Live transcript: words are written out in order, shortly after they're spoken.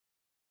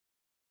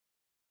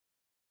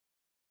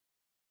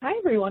Hi,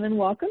 everyone, and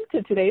welcome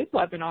to today's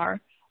webinar,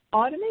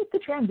 Automate the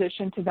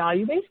Transition to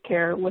Value-Based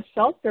Care with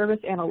Self-Service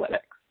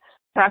Analytics,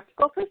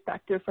 Practical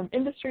Perspective from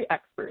Industry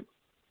Experts.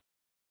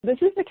 This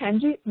is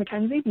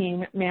Mackenzie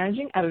Bean,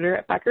 Managing Editor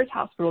at Becker's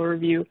Hospital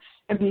Review,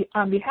 and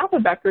on behalf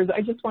of Becker's, I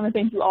just want to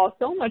thank you all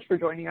so much for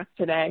joining us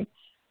today.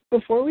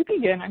 Before we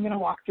begin, I'm going to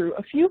walk through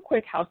a few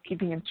quick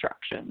housekeeping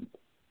instructions.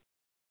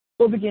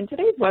 We'll begin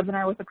today's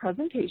webinar with a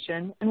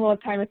presentation, and we'll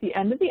have time at the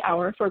end of the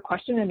hour for a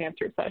question and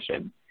answer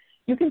session.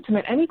 You can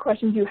submit any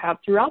questions you have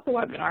throughout the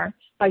webinar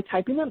by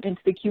typing them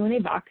into the Q&A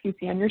box you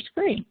see on your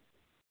screen.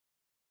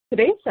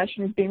 Today's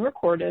session is being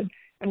recorded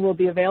and will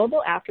be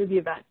available after the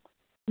event.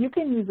 You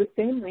can use the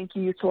same link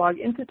you used to log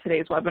into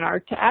today's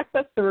webinar to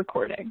access the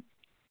recording.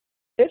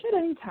 If at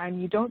any time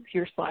you don't see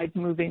your slides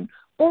moving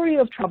or you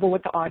have trouble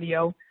with the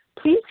audio,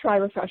 please try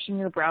refreshing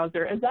your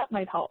browser, as that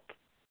might help.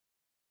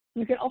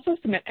 You can also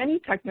submit any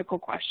technical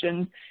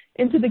questions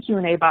into the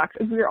Q&A box,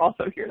 as we are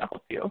also here to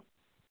help you.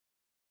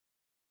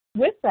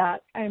 With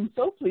that, I am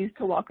so pleased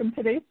to welcome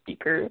today's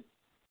speakers.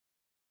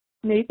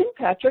 Nathan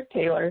Patrick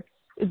Taylor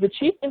is the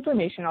Chief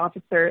Information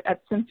Officer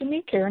at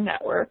Symphony Care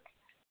Network,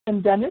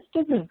 and Dennis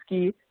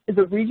Jasinski is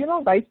a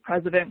Regional Vice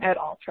President at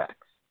Alteryx.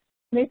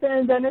 Nathan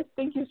and Dennis,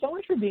 thank you so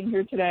much for being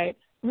here today.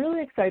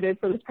 Really excited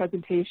for this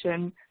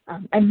presentation.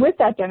 And with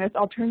that, Dennis,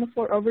 I'll turn the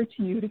floor over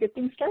to you to get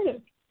things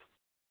started.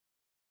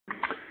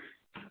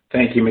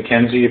 Thank you,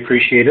 Mackenzie.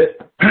 Appreciate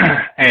it.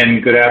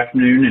 And good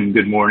afternoon and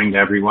good morning to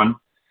everyone.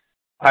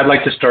 I'd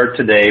like to start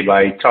today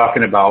by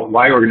talking about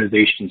why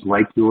organizations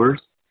like yours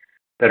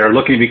that are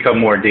looking to become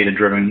more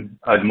data-driven,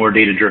 a more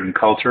data-driven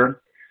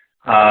culture,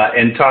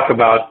 and talk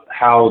about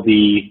how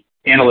the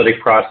analytic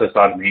process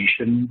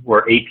automation,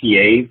 or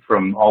APA,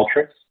 from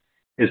Alteryx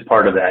is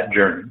part of that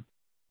journey.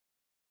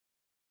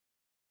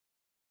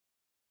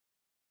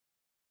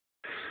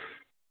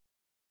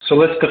 So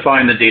let's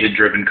define the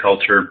data-driven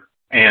culture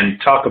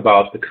and talk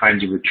about the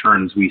kinds of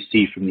returns we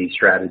see from these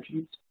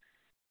strategies.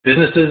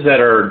 Businesses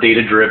that are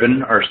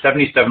data-driven are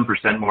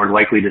 77% more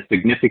likely to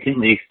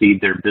significantly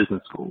exceed their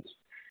business goals.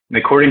 And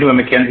according to a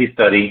McKinsey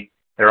study,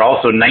 they're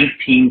also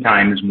 19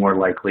 times more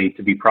likely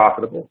to be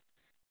profitable.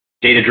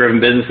 Data-driven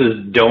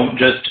businesses don't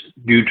just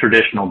do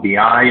traditional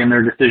BI in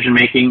their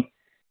decision-making.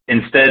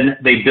 Instead,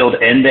 they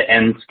build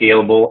end-to-end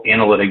scalable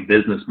analytic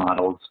business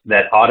models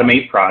that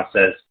automate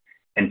process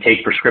and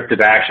take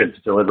prescriptive action to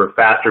deliver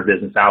faster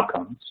business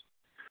outcomes.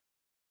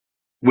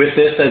 With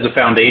this as a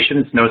foundation,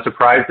 it's no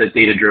surprise that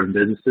data-driven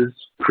businesses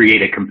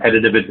create a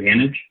competitive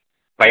advantage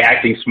by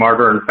acting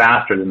smarter and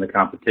faster than the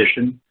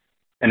competition.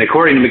 And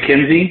according to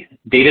McKinsey,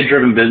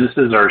 data-driven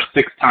businesses are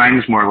 6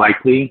 times more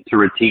likely to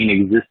retain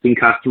existing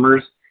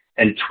customers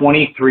and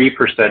 23%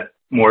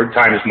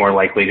 times more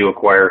likely to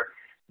acquire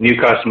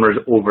new customers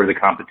over the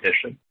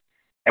competition.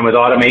 And with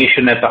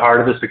automation at the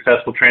heart of a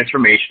successful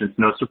transformation, it's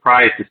no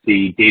surprise to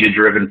see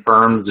data-driven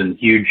firms and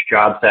huge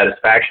job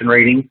satisfaction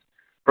ratings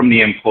from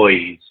the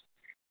employees.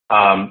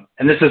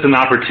 And this is an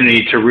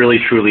opportunity to really,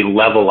 truly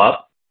level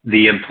up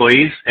the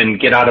employees and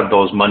get out of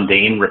those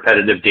mundane,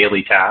 repetitive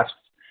daily tasks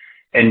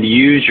and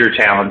use your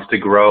talents to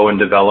grow and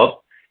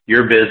develop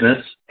your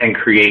business and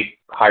create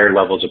higher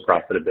levels of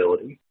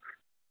profitability.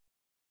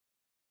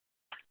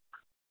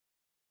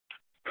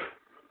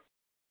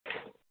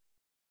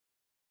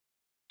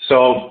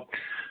 So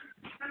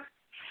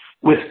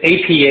with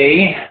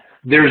APA,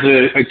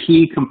 there's a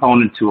key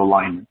component to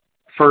alignment.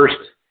 First,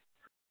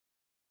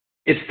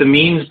 it's the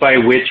means by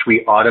which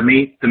we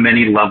automate the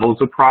many levels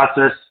of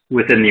process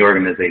within the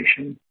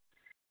organization.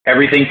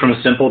 Everything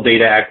from simple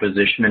data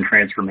acquisition and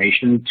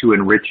transformation to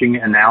enriching,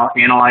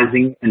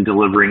 analyzing, and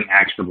delivering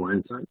actionable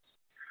insights.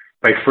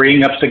 By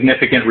freeing up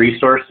significant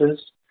resources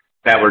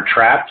that were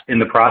trapped in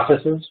the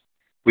processes,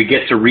 we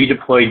get to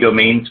redeploy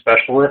domain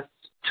specialists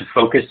to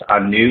focus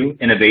on new,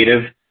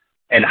 innovative,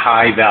 and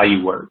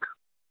high-value work.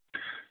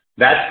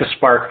 That's the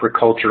spark for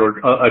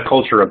a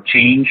culture of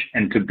change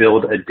and to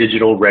build a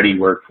digital-ready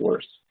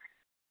workforce.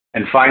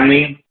 And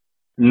finally,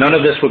 none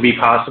of this would be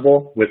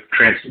possible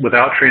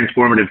without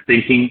transformative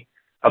thinking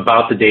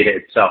about the data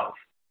itself.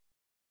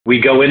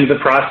 We go into the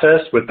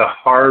process with the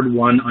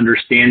hard-won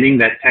understanding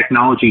that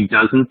technology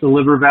doesn't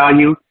deliver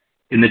value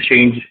in the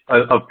change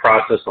of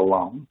process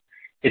alone.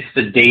 It's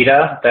the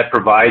data that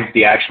provides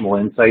the actionable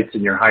insights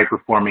in your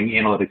high-performing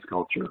analytics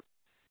culture.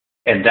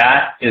 And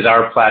that is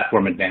our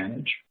platform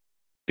advantage.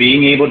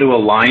 Being able to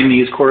align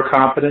these core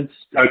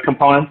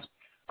components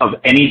of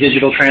any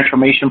digital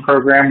transformation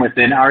program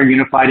within our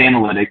unified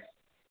analytics,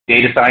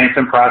 data science,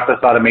 and process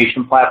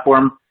automation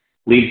platform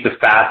leads to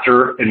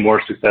faster and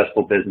more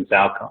successful business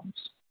outcomes.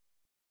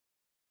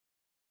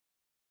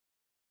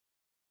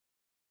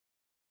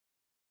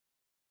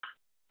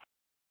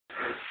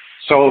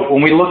 So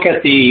when we look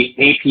at the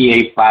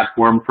APA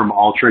platform from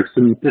Alteryx,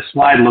 and this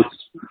slide looks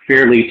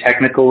fairly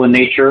technical in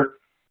nature,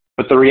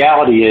 but the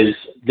reality is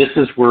this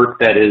is work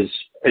that is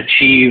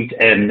achieved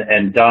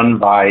and done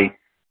by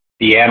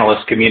the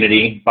analyst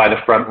community, by the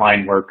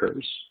frontline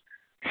workers.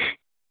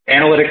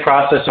 Analytic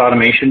process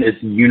automation is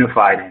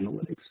unified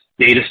analytics,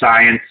 data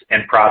science,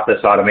 and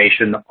process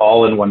automation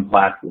all in one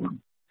platform.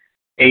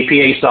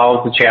 APA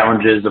solves the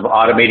challenges of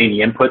automating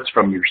the inputs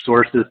from your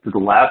sources to the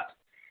left,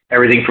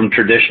 everything from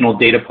traditional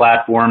data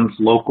platforms,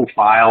 local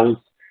files,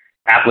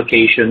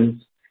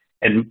 applications,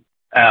 and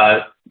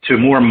to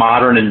more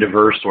modern and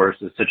diverse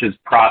sources such as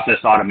process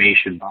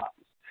automation bots,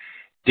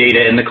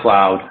 data in the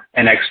cloud,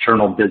 and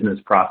external business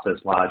process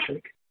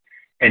logic.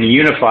 And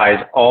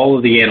unifies all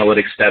of the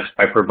analytic steps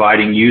by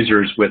providing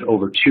users with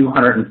over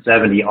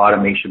 270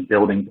 automation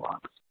building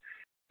blocks,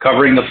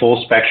 covering the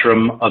full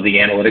spectrum of the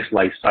analytics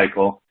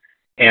lifecycle.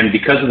 And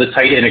because of the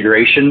tight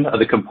integration of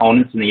the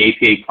components in the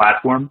APA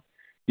platform,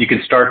 you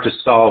can start to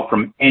solve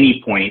from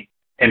any point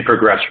and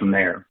progress from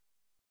there.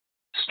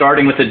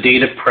 Starting with the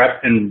data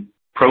prep and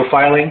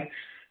profiling,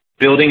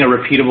 building a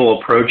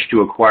repeatable approach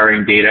to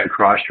acquiring data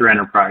across your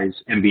enterprise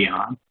and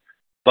beyond,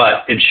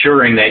 but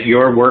ensuring that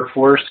your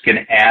workforce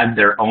can add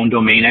their own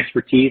domain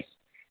expertise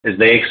as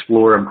they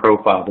explore and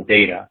profile the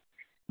data,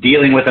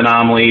 dealing with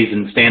anomalies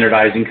and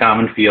standardizing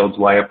common fields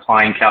while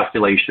applying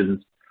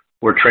calculations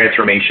or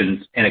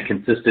transformations in a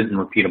consistent and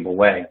repeatable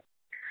way.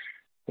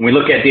 When we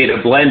look at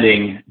data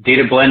blending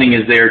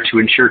is there to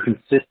ensure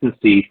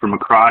consistency from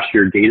across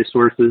your data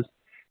sources,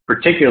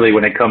 particularly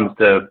when it comes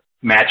to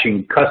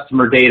matching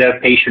customer data,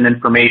 patient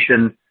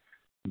information,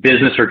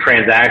 business or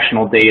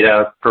transactional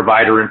data,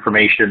 provider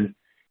information,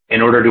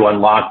 in order to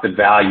unlock the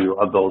value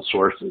of those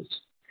sources.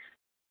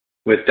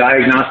 With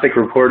diagnostic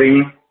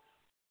reporting,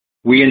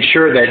 we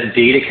ensure that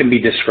data can be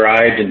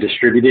described and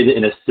distributed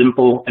in a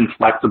simple and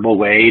flexible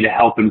way to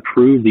help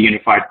improve the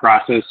unified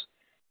process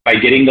by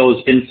getting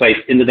those insights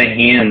into the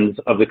hands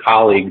of the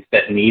colleagues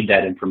that need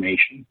that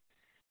information.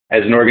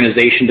 As an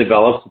organization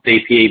develops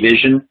its APA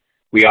vision,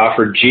 we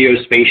offer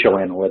geospatial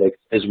analytics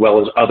as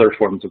well as other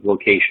forms of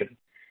location.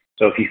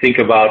 So if you think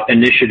about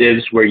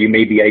initiatives where you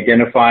may be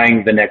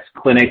identifying the next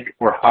clinic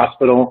or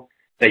hospital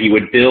that you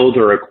would build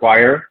or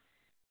acquire,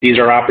 these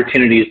are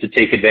opportunities to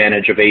take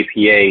advantage of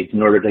APA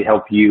in order to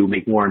help you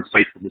make more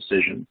insightful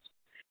decisions.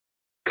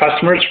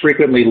 Customers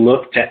frequently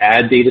look to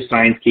add data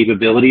science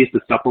capabilities to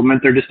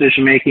supplement their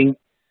decision-making,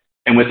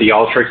 and with the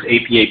Alteryx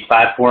APA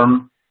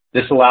platform,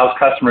 this allows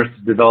customers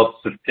to develop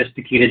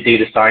sophisticated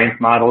data science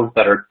models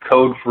that are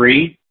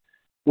code-free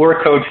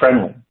or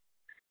code-friendly.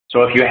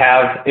 So if you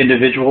have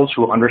individuals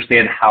who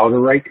understand how to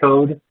write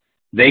code,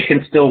 they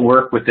can still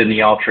work within the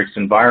Alteryx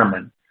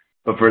environment.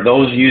 But for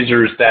those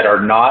users that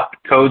are not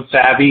code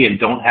savvy and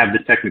don't have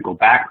the technical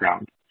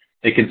background,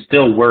 they can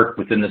still work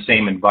within the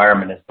same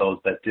environment as those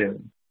that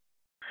do.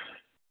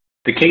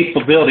 The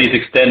capabilities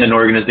extend an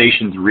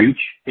organization's reach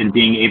in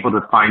being able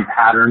to find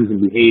patterns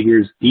and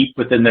behaviors deep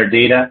within their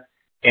data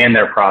and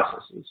their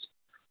processes,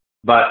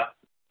 but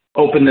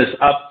open this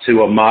up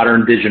to a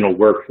modern digital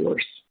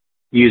workforce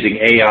using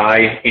AI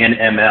and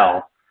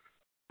ML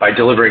by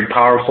delivering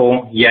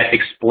powerful yet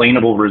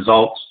explainable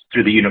results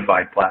through the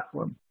unified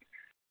platform.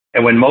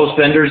 And when most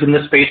vendors in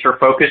this space are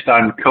focused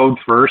on code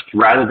first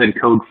rather than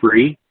code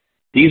free,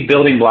 these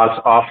building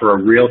blocks offer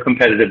a real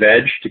competitive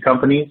edge to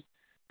companies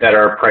that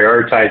are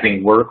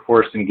prioritizing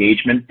workforce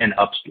engagement and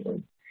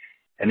upskilling.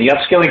 And the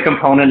upskilling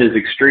component is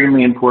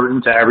extremely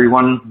important to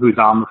everyone who's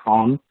on the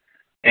phone,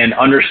 and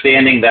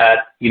understanding that,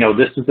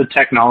 this is a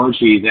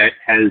technology that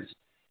has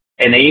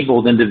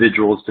enabled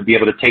individuals to be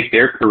able to take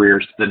their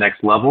careers to the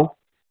next level,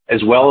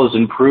 as well as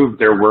improve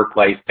their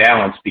work-life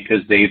balance because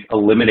they've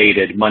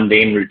eliminated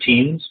mundane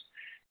routines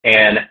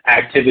and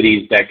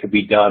activities that could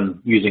be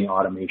done using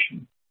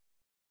automation.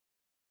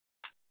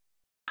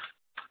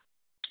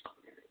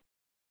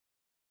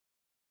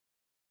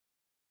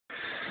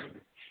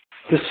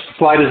 This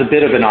slide is a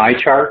bit of an eye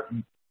chart,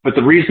 but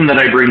the reason that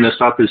I bring this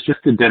up is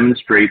just to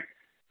demonstrate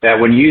that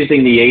when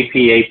using the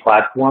APA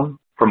platform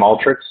from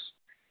Alteryx,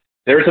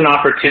 there's an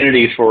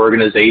opportunity for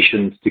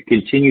organizations to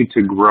continue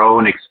to grow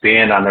and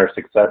expand on their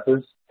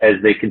successes as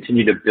they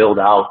continue to build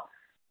out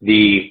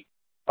the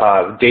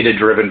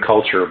data-driven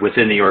culture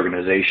within the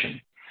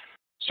organization.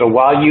 So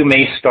while you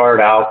may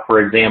start out, for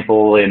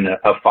example, in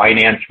a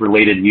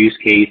finance-related use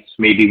case,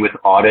 maybe with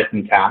audit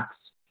and tax,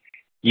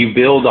 you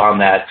build on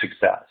that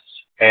success.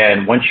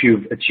 And once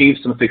you've achieved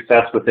some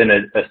success within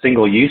a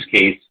single use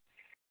case,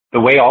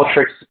 the way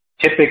Alteryx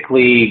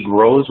typically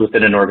grows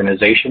within an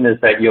organization is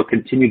that you'll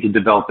continue to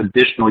develop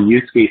additional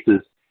use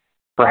cases,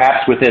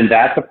 perhaps within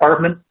that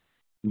department,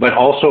 but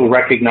also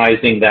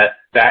recognizing that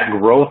that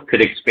growth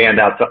could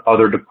expand out to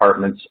other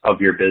departments of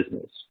your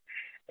business.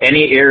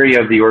 Any area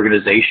of the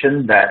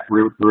organization that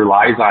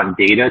relies on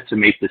data to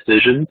make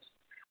decisions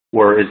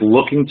or is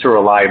looking to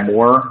rely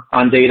more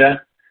on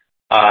data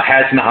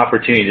has an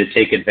opportunity to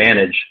take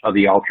advantage of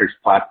the Alteryx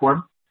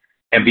platform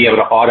and be able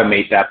to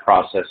automate that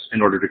process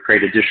in order to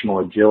create additional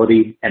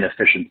agility and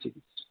efficiencies.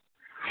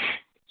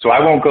 So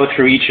I won't go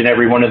through each and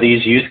every one of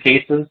these use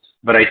cases,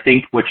 but I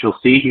think what you'll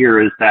see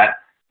here is that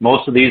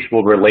most of these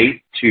will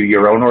relate to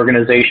your own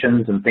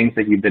organizations and things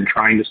that you've been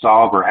trying to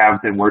solve or have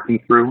been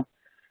working through.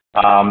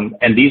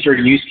 And these are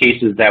use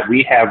cases that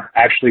we have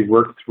actually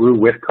worked through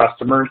with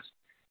customers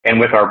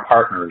and with our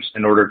partners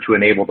in order to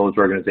enable those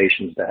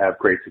organizations to have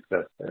great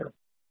success there.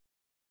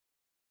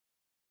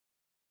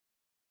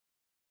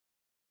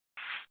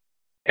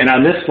 And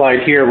on this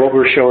slide here, what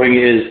we're showing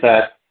is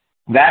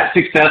that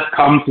success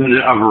comes in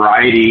a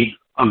variety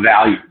of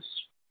values.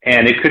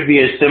 And it could be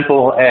as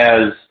simple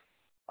as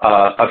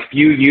a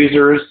few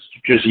users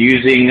just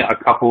using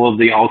a couple of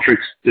the Alteryx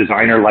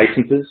designer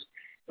licenses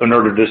in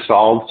order to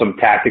solve some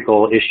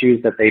tactical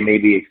issues that they may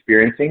be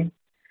experiencing.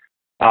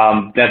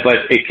 But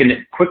it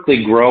can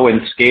quickly grow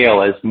and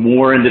scale as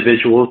more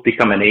individuals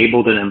become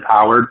enabled and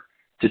empowered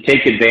to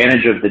take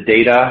advantage of the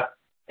data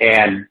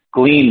and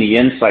glean the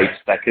insights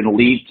that can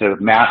lead to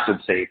massive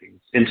savings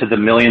into the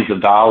millions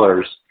of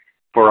dollars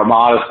for a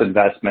modest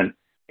investment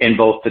in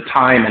both the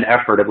time and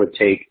effort it would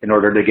take in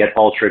order to get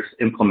Alteryx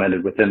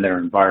implemented within their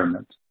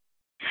environment.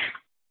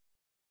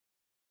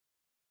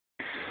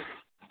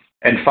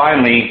 And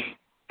finally,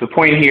 the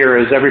point here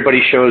is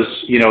everybody shows,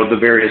 the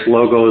various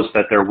logos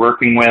that they're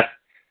working with.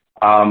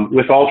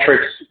 With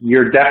Alteryx,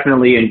 you're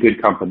definitely in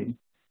good company.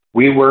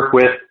 We work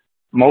with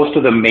most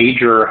of the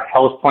major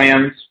health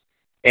plans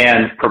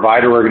and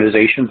provider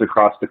organizations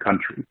across the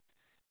country.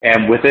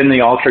 And within the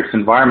Alteryx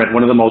environment,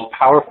 one of the most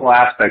powerful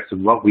aspects of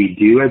what we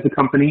do as a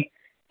company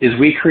is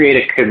we create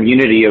a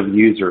community of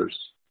users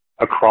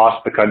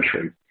across the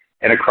country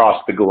and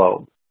across the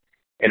globe.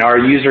 And our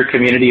user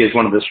community is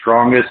one of the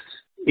strongest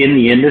in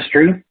the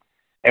industry.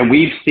 And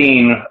we've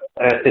seen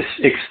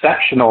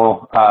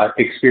exceptional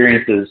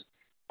experiences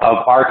of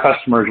our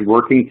customers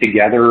working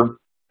together,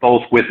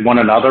 both with one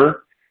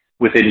another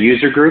within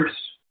user groups.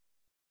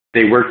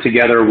 They work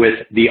together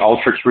with the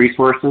Alteryx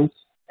resources,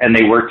 and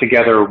they work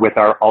together with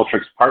our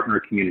Alteryx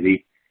partner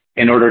community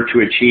in order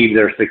to achieve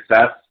their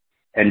success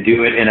and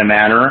do it in a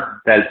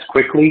manner that's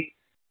quickly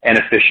and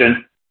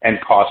efficient and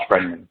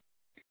cost-friendly.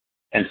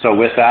 And so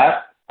with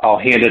that, I'll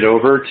hand it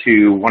over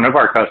to one of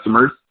our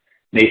customers,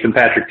 Nathan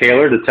Patrick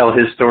Taylor, to tell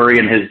his story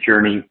and his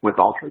journey with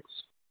Alteryx.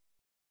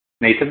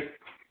 Nathan?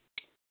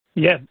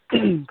 Yeah,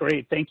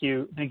 great. Thank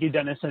you. Thank you,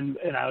 Dennis. And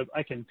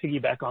I can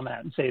piggyback on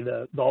that and say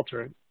the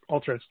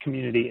Alteryx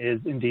community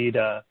is indeed,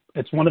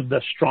 it's one of the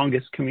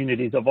strongest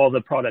communities of all the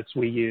products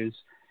we use.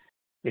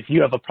 If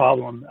you have a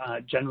problem,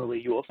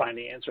 generally you will find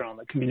the answer on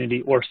the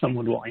community, or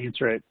someone will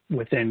answer it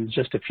within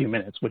just a few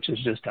minutes, which is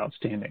just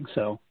outstanding.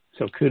 So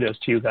kudos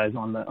to you guys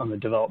on the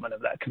development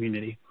of that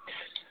community.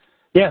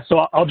 Yeah,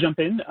 so I'll jump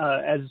in.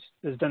 As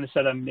Dennis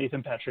said, I'm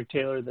Nathan Patrick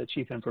Taylor, the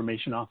Chief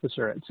Information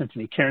Officer at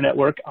Symphony Care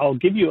Network. I'll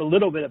give you a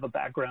little bit of a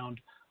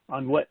background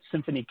on what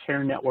Symphony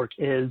Care Network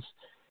is.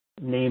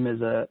 Name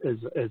is a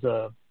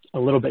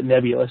little bit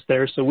nebulous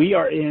there. So we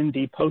are in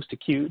the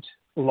post-acute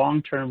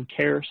long-term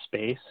care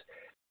space.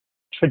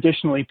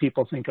 Traditionally,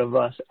 people think of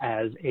us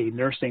as a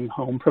nursing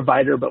home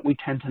provider, but we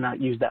tend to not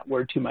use that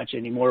word too much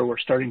anymore. We're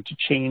starting to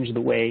change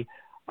the way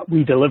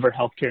we deliver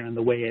healthcare and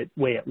the way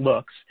it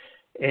looks.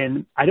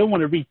 And I don't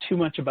want to read too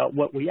much about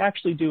what we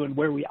actually do and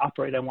where we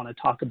operate. I want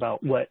to talk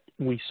about what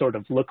we sort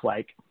of look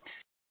like.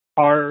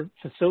 Our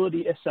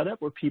facility is set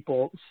up where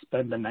people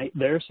spend the night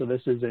there. So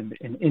this is an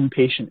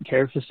inpatient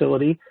care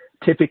facility.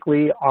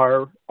 Typically,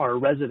 our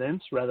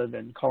residents, rather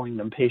than calling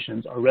them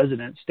patients, our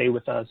residents stay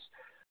with us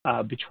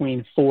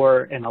between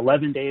 4 and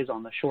 11 days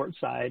on the short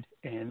side.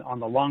 And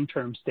on the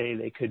long-term stay,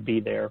 they could be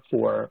there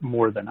for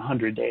more than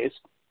 100 days.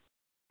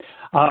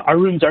 Our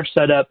rooms are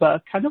set up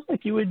kind of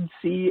like you would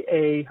see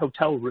a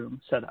hotel room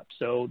set up.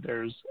 So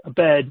there's a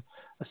bed,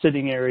 a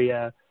sitting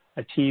area,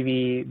 a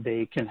TV.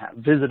 They can have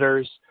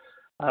visitors.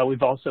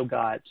 We've also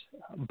got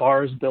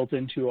bars built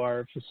into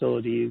our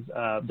facilities.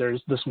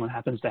 This one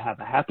happens to have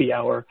a happy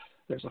hour.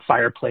 There's a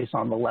fireplace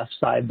on the left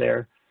side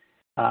there.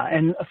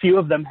 And a few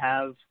of them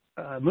have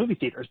movie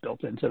theaters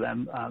built into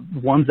them.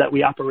 Ones that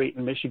we operate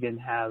in Michigan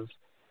have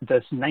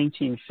this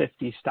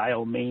 1950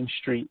 style Main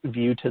Street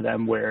view to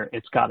them, where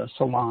it's got a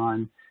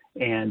salon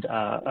and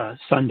a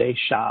Sunday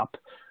shop.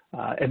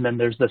 And then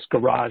there's this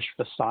garage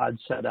facade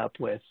set up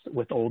with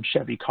old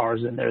Chevy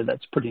cars in there.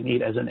 That's pretty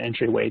neat as an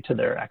entryway to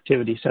their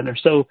activity center.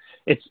 So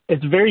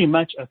it's very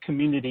much a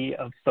community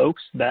of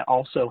folks that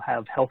also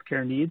have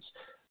healthcare needs.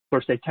 Of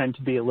course, they tend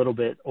to be a little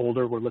bit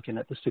older. We're looking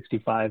at the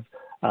 65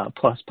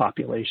 plus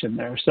population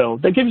there. So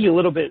that gives you a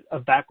little bit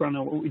of background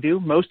on what we do.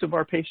 Most of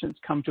our patients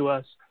come to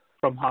us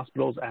from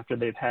hospitals after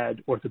they've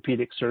had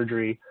orthopedic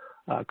surgery,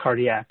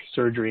 cardiac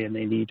surgery, and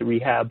they need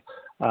rehab.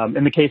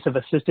 In the case of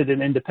assisted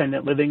and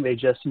independent living, they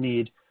just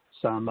need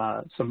some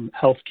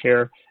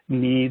healthcare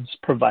needs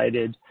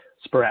provided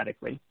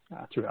sporadically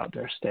throughout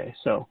their stay.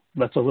 So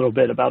that's a little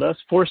bit about us.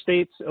 4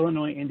 states,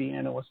 Illinois,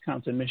 Indiana,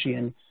 Wisconsin,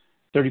 Michigan,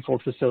 34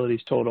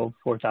 facilities total,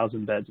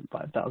 4,000 beds and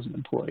 5,000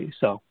 employees.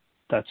 So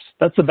that's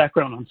the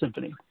background on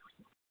Symphony.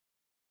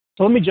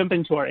 So let me jump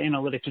into our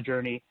analytics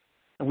journey.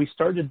 And we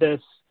started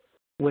this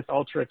with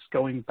Alteryx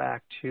going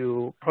back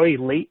to probably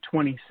late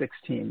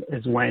 2016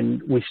 is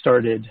when we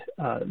started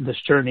this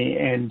journey,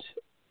 and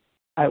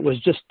it was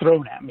just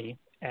thrown at me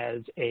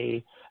as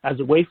a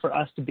way for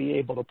us to be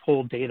able to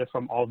pull data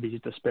from all these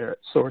disparate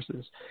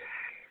sources.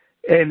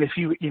 And if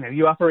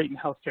you operate in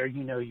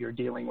healthcare, you're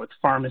dealing with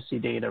pharmacy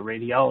data,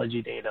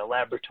 radiology data,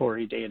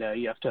 laboratory data.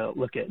 You have to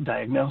look at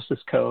diagnosis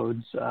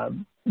codes,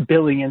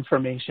 billing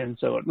information.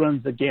 So it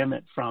runs the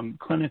gamut from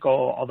clinical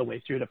all the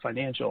way through to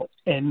financial.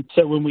 And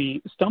so when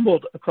we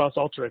stumbled across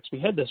Alteryx, we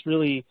had this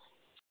really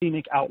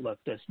scenic outlook,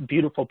 this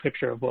beautiful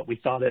picture of what we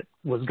thought it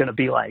was going to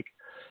be like.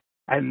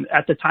 And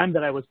at the time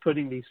that I was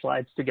putting these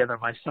slides together,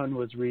 my son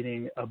was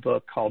reading a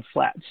book called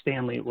Flat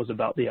Stanley. It was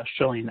about the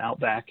Australian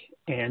outback.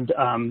 And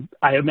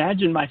I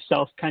imagined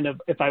myself kind of,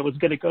 if I was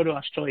going to go to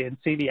Australia and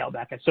see the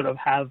outback, I sort of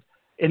have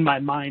in my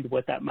mind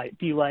what that might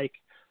be like,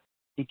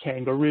 the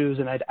kangaroos,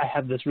 and I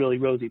have this really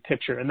rosy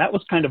picture. And that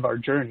was kind of our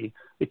journey.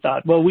 We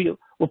thought, well,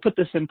 we'll put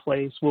this in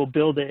place, we'll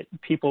build it,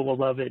 people will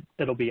love it,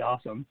 it'll be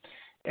awesome.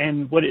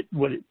 And what it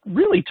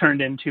really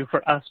turned into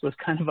for us was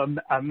kind of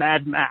a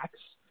Mad Max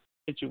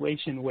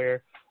situation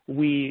where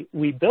we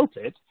built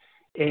it,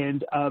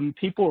 and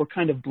people were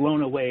kind of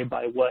blown away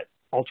by what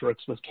Alteryx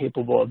was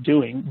capable of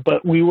doing,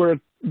 but we were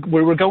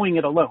going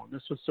it alone.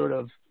 This was sort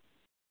of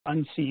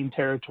unseen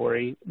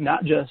territory,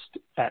 not just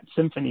at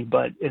Symphony,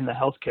 but in the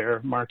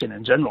healthcare market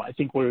in general. I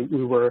think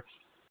we were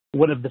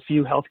one of the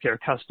few healthcare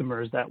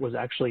customers that was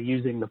actually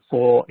using the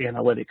full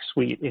analytics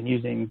suite and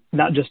using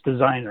not just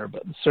Designer,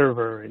 but the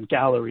server and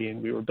gallery,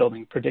 and we were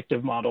building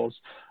predictive models.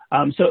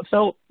 So it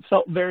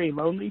felt very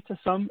lonely to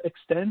some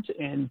extent,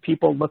 and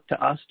people looked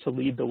to us to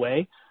lead the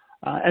way.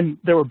 And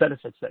there were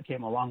benefits that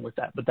came along with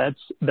that, but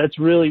that's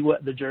really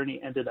what the journey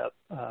ended up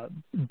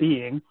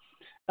being.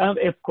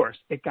 Of course,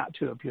 it got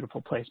to a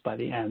beautiful place by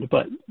the end,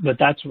 but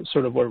that's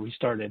sort of where we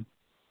started.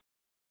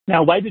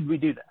 Now, why did we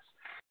do this?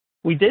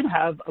 We did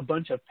have a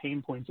bunch of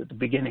pain points at the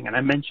beginning, and I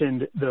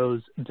mentioned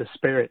those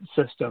disparate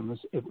systems.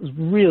 It was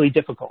really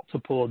difficult to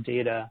pull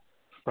data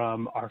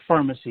from our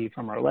pharmacy,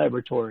 from our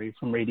laboratory,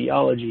 from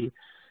radiology,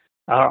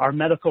 our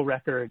medical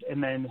record,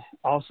 and then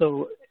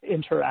also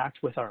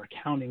interact with our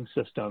accounting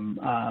system,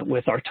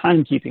 with our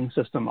timekeeping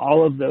system.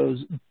 All of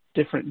those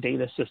different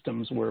data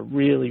systems were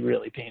really,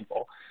 really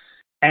painful.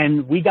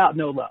 And we got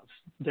no love.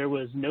 There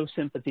was no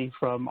sympathy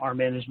from our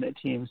management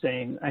team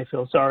saying, I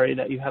feel sorry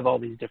that you have all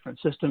these different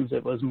systems.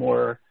 It was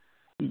more,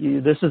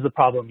 this is the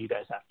problem, you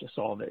guys have to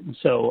solve it. And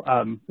so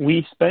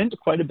we spent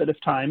quite a bit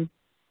of time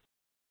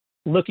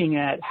looking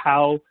at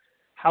how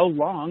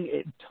long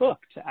it took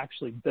to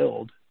actually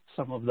build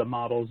some of the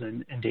models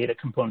and data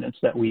components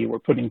that we were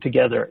putting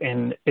together.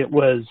 And it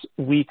was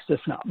weeks,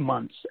 if not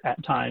months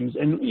at times.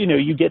 And,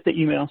 you get the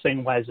email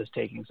saying, why is this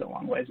taking so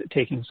long? Why is it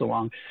taking so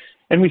long?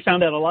 And we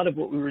found out a lot of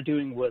what we were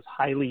doing was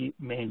highly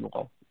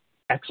manual.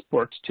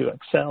 Exports to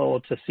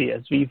Excel, to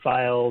CSV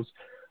files,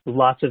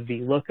 lots of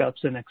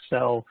VLOOKUPs in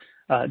Excel,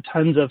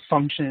 tons of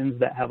functions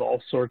that have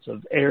all sorts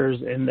of errors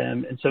in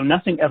them. And so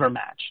nothing ever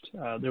matched.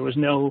 There was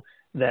no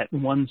that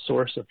one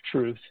source of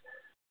truth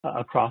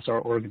across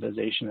our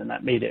organization, and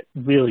that made it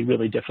really,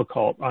 really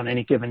difficult on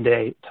any given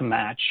day to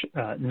match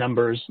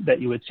numbers that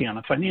you would see on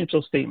a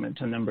financial statement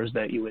to numbers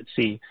that you would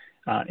see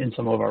in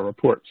some of our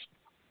reports.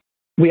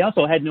 We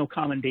also had no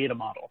common data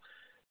model.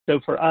 So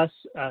for us,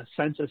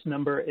 census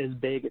number is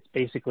big. It's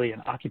basically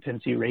an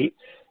occupancy rate.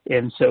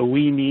 And so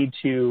we need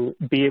to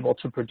be able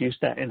to produce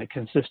that in a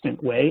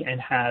consistent way and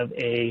have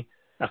a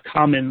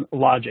common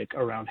logic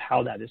around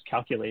how that is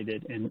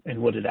calculated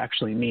and what it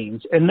actually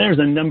means. And there's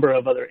a number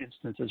of other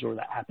instances where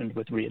that happened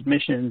with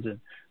readmissions and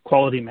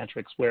quality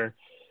metrics where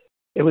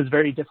it was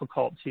very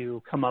difficult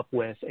to come up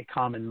with a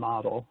common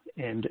model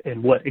and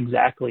what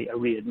exactly a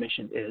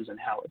readmission is and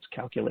how it's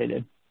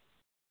calculated.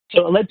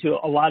 So it led to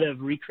a lot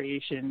of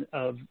recreation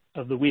of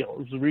the wheel.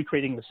 It was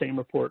recreating the same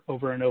report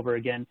over and over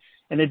again,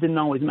 and it didn't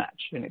always match,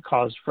 and it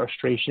caused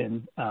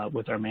frustration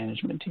with our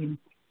management team.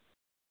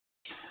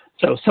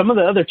 So some of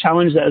the other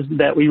challenges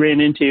that we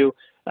ran into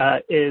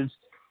is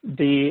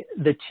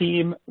the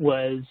team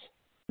was,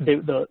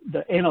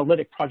 the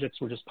analytic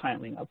projects were just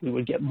piling up. We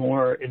would get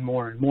more and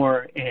more and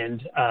more,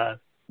 and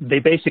they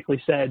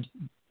basically said,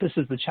 this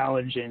is the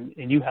challenge, and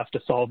you have to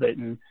solve it.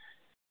 And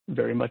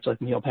very much like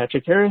Neil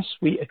Patrick Harris,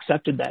 we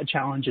accepted that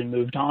challenge and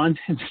moved on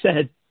and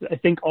said, I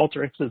think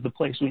Alteryx is the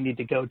place we need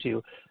to go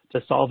to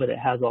solve it. It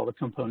has all the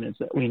components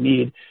that we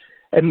need.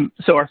 And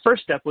so our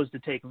first step was to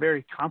take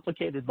very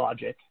complicated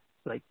logic,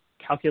 like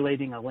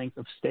calculating a length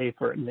of stay,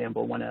 for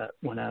example, when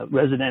a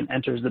resident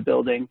enters the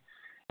building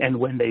and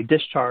when they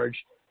discharge.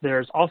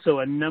 There's also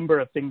a number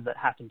of things that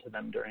happen to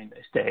them during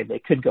their stay. They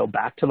could go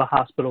back to the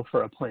hospital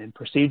for a planned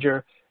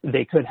procedure.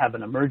 They could have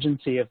an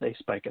emergency if they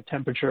spike a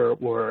temperature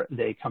or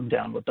they come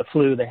down with the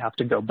flu. They have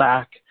to go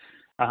back.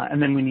 And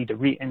then we need to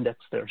re-index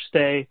their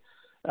stay.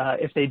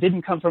 If they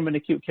didn't come from an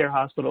acute care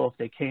hospital, if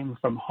they came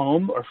from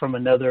home or from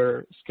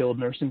another skilled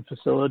nursing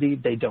facility,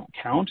 they don't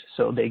count,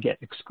 so they get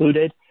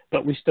excluded.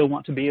 But we still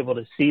want to be able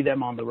to see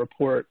them on the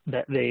report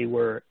that they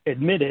were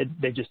admitted.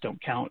 They just don't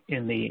count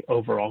in the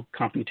overall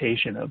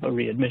computation of a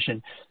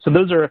readmission. So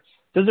those are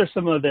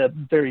some of the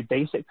very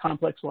basic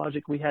complex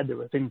logic we had. There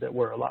were things that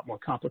were a lot more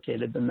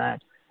complicated than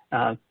that.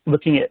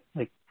 Looking at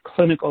like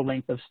clinical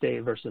length of stay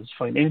versus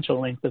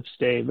financial length of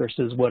stay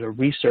versus what a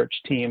research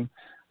team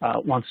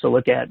wants to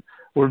look at.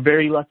 we're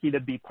very lucky to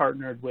be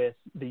partnered with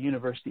the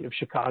University of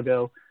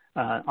Chicago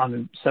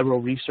on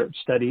several research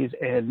studies,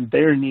 and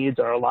their needs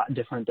are a lot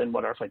different than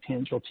what our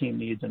financial team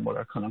needs and what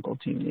our clinical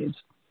team needs.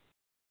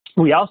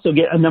 We also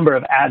get a number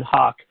of ad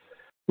hoc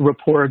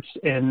reports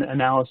and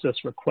analysis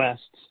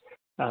requests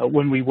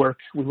when we work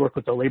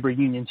with the labor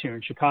unions here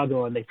in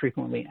Chicago, and they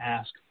frequently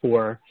ask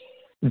for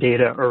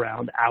data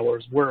around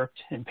hours worked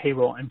and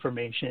payroll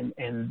information,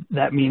 and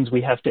that means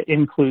we have to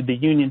include the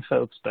union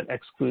folks but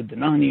exclude the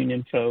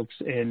non-union folks,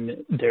 and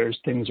there's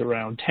things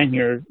around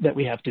tenure that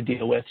we have to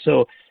deal with.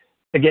 So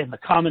again, the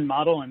common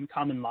model and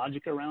common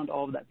logic around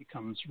all of that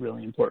becomes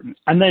really important.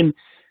 And then,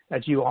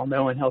 as you all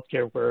know, in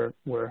healthcare,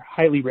 we're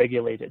highly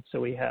regulated. So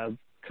we have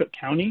Cook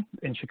County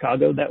in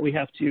Chicago that we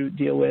have to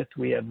deal with.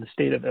 We have the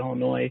state of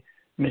Illinois,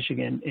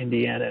 Michigan,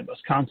 Indiana, and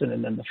Wisconsin,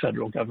 and then the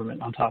federal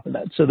government on top of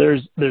that. So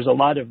there's a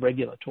lot of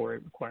regulatory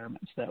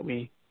requirements that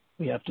we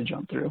have to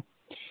jump through.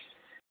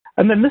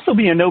 And then this will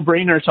be a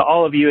no-brainer to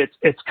all of you.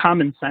 It's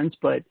common sense,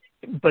 but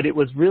it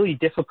was really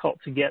difficult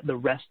to get the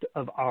rest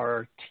of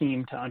our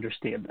team to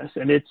understand this.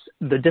 And it's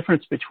the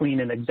difference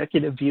between an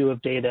executive view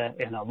of data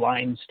and a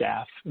line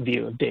staff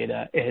view of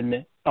data.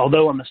 And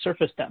although on the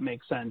surface that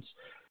makes sense,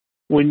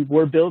 when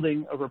we're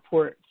building a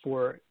report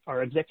for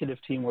our executive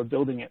team, we're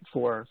building it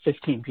for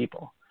 15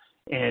 people.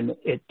 And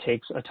it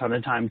takes a ton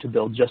of time to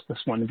build just this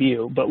one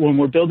view. But when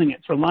we're building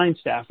it for line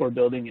staff, we're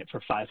building it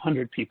for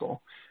 500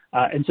 people.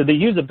 And so the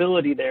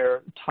usability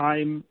there,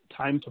 time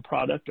to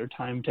product or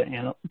time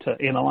to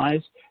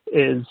analyze,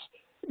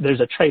 there's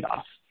a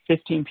trade-off.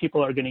 15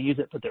 people are going to use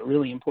it, but they're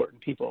really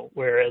important people,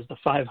 whereas the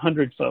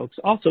 500 folks,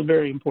 also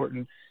very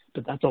important,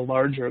 but that's a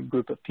larger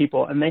group of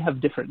people, and they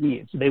have different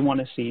needs. They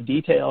want to see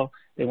detail.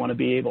 They want to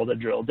be able to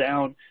drill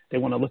down. They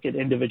want to look at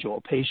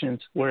individual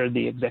patients, where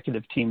the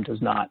executive team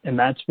does not. And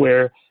that's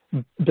where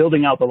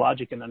building out the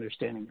logic and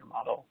understanding your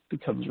model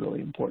becomes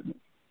really important.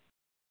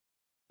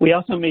 We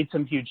also made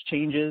some huge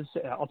changes.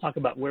 I'll talk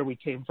about where we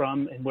came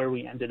from and where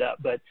we ended up,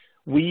 but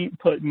we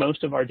put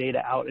most of our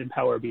data out in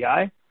Power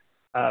BI.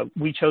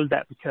 We chose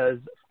that because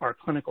our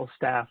clinical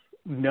staff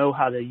know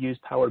how to use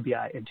Power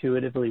BI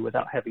intuitively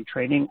without heavy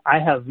training. I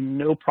have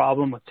no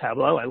problem with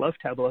Tableau. I love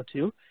Tableau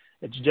too.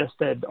 It's just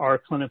that our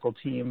clinical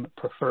team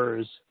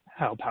prefers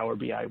how Power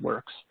BI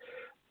works.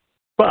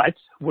 But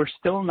we're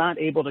still not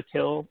able to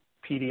kill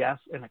PDF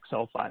and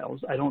Excel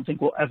files. I don't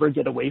think we'll ever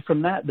get away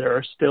from that. There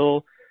are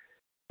still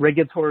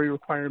regulatory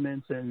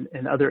requirements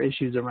and other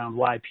issues around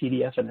why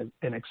PDF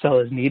and Excel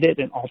is needed,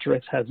 and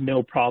Alteryx has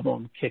no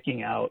problem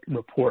kicking out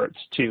reports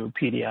to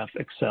PDF,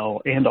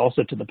 Excel, and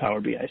also to the Power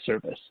BI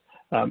service.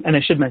 And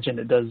I should mention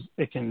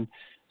it can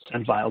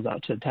send files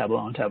out to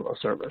Tableau and Tableau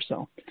server,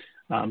 so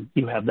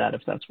you have that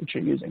if that's what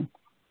you're using.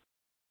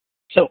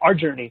 So our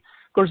journey,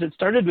 of course, it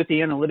started with the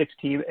analytics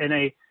team, and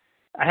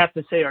I have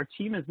to say our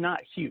team is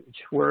not huge.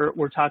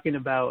 We're talking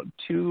about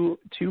two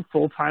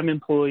full-time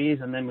employees,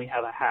 and then we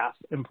have a half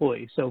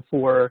employee. So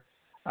for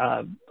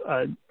an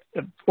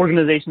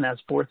organization that has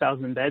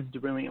 4,000 beds to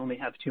really only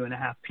have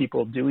 2.5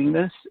 people doing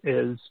this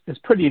is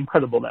pretty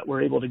incredible that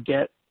we're able to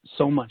get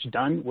so much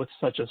done with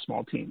such a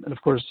small team. And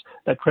of course,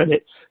 that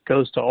credit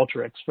goes to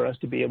Alteryx for us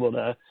to be able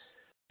to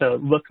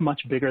look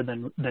much bigger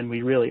than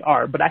we really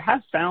are. But I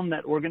have found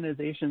that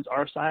organizations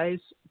our size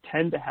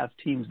tend to have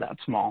teams that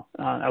small.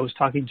 I was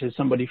talking to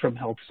somebody from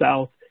Health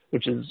South,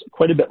 which is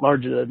quite a bit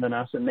larger than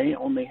us, and they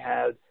only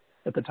had,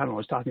 at the time I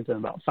was talking to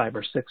them, about 5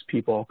 or 6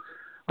 people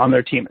on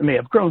their team. And they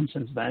have grown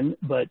since then,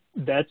 but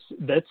that's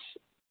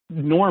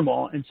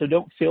normal. And so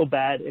don't feel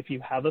bad if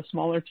you have a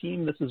smaller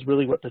team. This is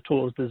really what the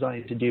tool is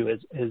designed to do,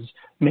 is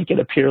make it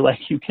appear like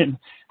you can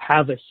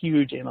have a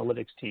huge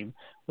analytics team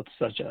with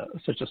such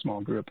a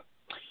small group.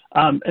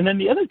 And then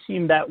the other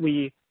team that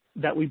we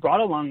brought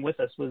along with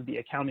us was the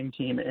accounting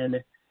team.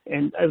 And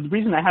the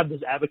reason I have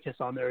this abacus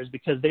on there is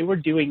because they were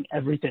doing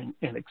everything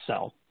in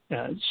Excel,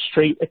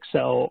 straight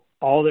Excel.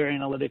 All their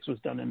analytics was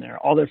done in there.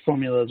 All their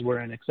formulas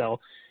were in Excel.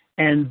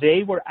 And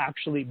they were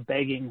actually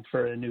begging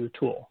for a new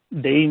tool.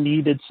 They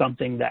needed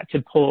something that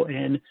could pull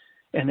in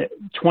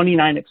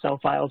 29 Excel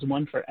files,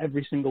 one for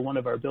every single one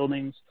of our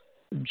buildings,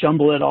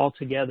 jumble it all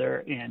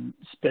together and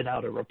spit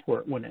out a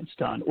report when it's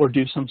done, or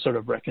do some sort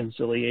of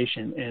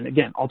reconciliation. And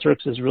again,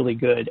 Alteryx is really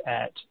good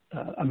at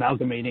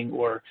amalgamating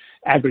or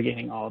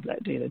aggregating all of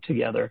that data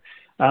together.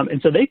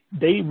 And so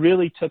they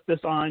really took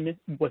this on.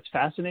 What's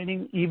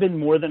fascinating, even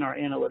more than our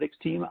analytics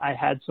team, I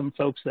had some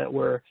folks that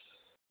were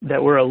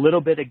a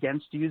little bit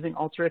against using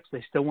Alteryx.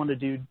 They still wanted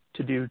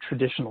to do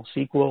traditional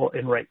SQL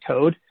and write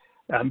code.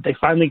 They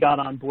finally got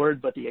on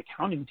board, but the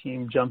accounting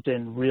team jumped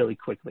in really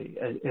quickly.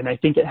 And I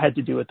think it had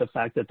to do with the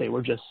fact that they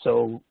were just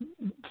so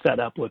fed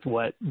up with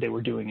what they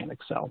were doing in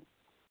Excel.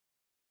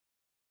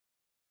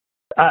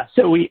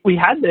 So we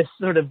had this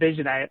sort of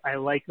vision. I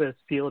like this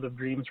Field of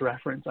Dreams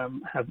reference.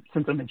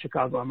 Since I'm in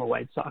Chicago, I'm a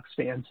White Sox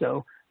fan.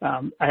 So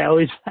I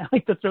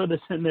like to throw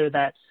this in there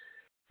that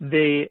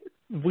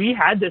we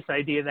had this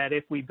idea that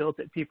if we built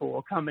it, people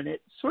will come, and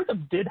it sort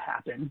of did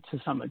happen to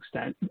some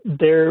extent.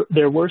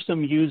 There were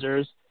some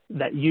users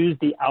that used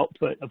the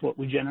output of what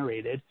we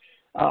generated.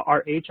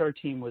 our HR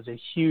team was a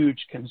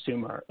huge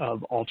consumer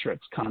of Alteryx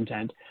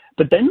content.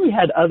 But then we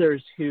had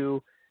others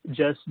who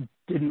just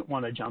didn't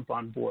want to jump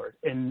on board.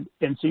 And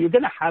so you're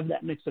going to have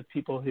that mix of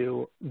people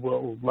who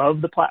will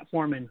love the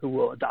platform and who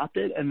will adopt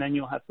it, and then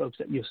you'll have folks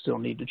that you still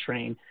need to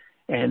train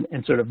and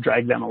sort of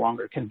drag them along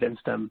or convince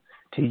them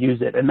to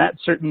use it. And that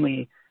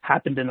certainly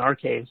happened in our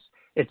case.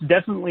 It's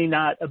definitely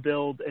not a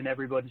build and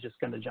everybody's just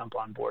going to jump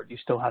on board. You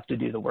still have to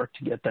do the work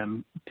to get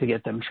them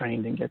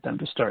trained and get them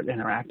to start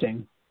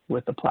interacting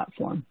with the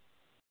platform.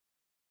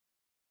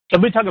 So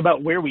let me talk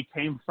about where we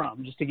came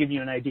from, just to give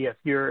you an idea.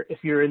 If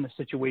you're in the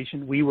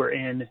situation we were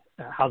in,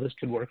 how this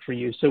could work for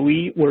you. So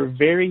we were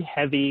very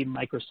heavy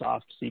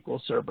Microsoft SQL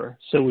Server.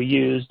 So we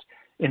used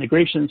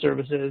integration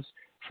services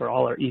for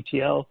all our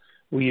ETL.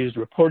 We used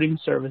reporting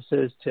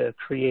services to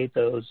create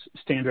those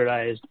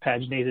standardized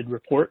paginated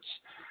reports.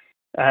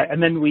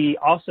 And then we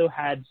also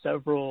had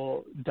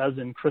several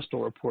dozen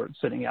Crystal reports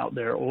sitting out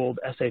there, old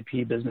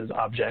SAP Business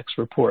Objects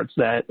reports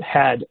that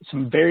had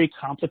some very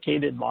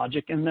complicated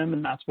logic in them,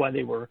 and that's why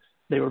they were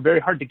very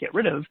hard to get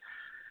rid of,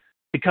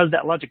 because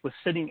that logic was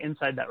sitting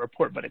inside that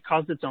report, but it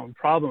caused its own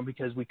problem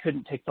because we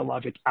couldn't take the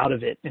logic out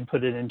of it and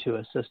put it into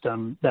a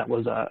system that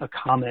was a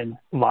common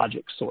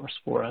logic source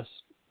for us.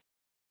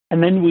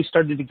 And then we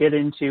started to get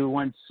into,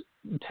 once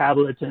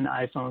tablets and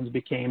iPhones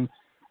became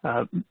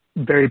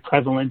very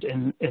prevalent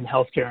in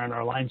healthcare, and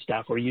our line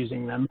staff were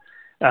using them,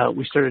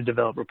 we started to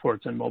develop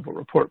reports in Mobile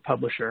Report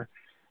Publisher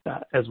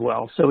as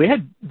well. So we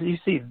had, you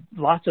see,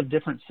 lots of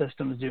different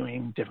systems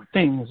doing different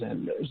things,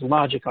 and there's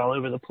logic all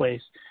over the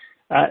place.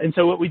 And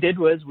so what we did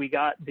was we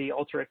got the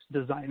Alteryx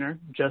Designer,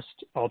 just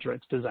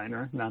Alteryx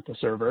Designer, not the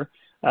server,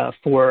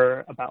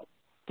 for about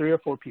 3 or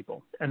 4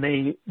 people. And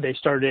they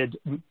started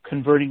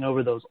converting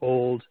over those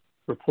old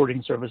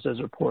reporting services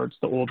reports,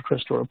 the old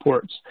Crystal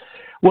reports.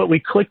 What we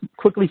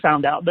quickly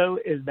found out, though,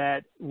 is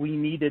that we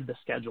needed the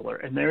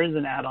scheduler. And there is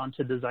an add-on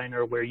to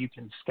Designer where you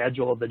can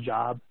schedule the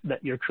job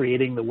that you're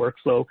creating, the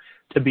workflow,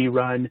 to be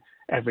run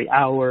every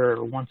hour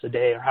or once a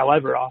day or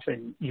however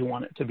often you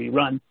want it to be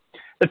run.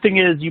 The thing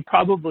is, you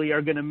probably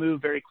are going to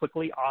move very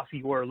quickly off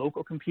your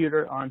local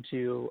computer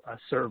onto a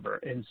server.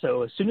 And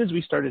so as soon as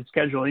we started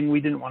scheduling, we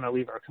didn't want to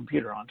leave our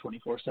computer on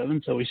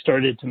 24/7. So we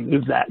started to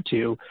move that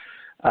to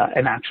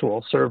an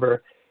actual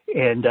server.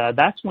 And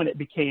that's when it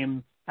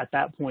became, at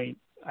that point,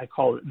 I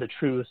call it the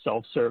true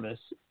self-service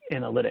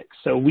analytics.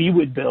 So we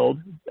would build,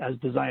 as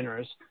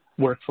designers,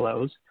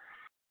 workflows,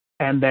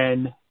 and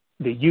then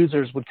the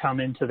users would come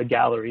into the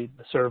gallery,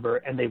 the server,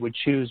 and they would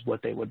choose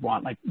what they would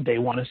want. Like, they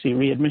want to see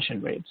readmission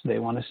rates. They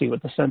want to see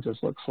what the census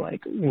looks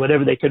like,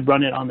 whatever. They could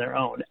run it on their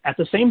own. At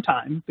the same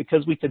time,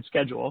 because we could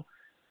schedule,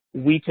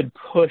 we could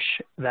push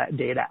that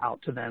data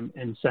out to them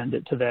and send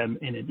it to them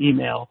in an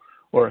email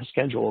or a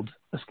scheduled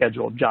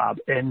job.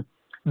 And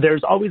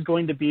there's always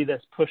going to be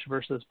this push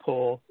versus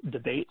pull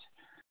debate.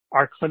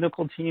 Our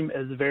clinical team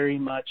is very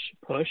much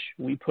push.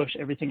 We push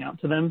everything out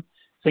to them.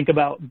 Think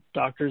about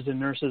doctors and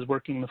nurses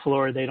working the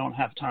floor. They don't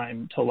have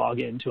time to log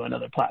into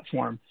another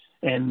platform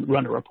and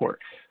run a report.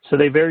 So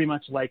they very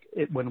much like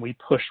it when we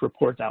push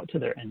reports out to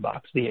their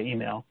inbox via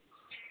email.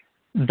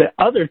 The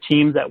other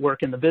teams that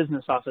work in the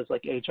business office,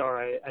 like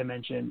HR I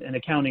mentioned, and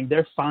accounting,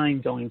 they're fine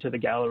going to the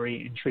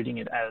gallery and treating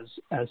it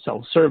as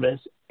self-service.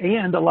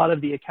 And a lot of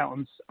the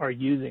accountants are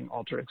using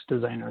Alteryx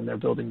Designer, and they're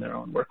building their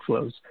own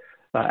workflows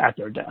at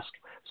their desk.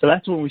 So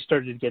that's when we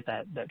started to get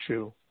that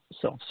true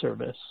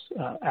self-service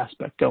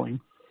aspect going.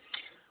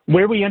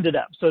 Where we ended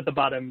up, so at the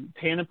bottom,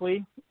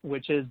 Panoply,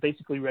 which is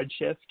basically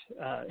Redshift,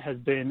 has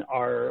been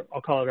our,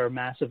 I'll call it our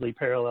massively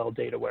parallel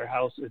data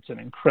warehouse. It's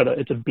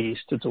it's a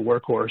beast, it's a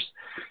workhorse.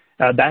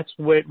 That's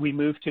what we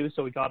moved to,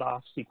 so we got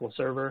off SQL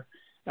Server.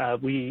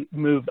 We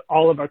moved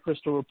all of our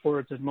Crystal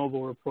reports and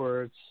mobile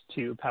reports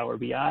to Power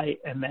BI,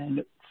 and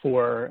then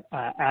for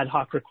ad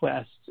hoc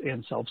requests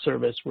and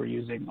self-service, we're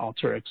using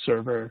Alteryx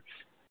Server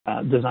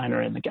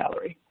Designer in the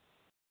gallery.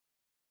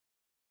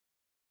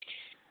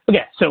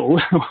 Okay, so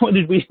what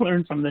did we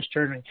learn from this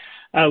journey?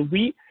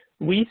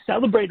 We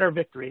celebrate our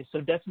victories,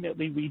 so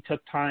definitely we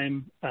took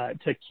time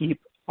to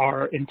keep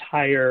our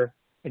entire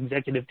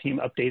executive team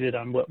updated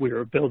on what we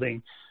were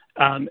building.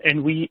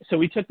 And we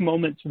took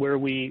moments where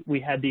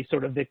we had these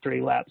sort of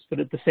victory laps, but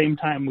at the same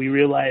time we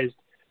realized,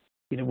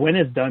 when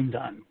is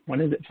done?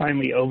 When is it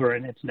finally over?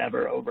 And it's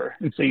never over.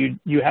 And so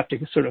you have to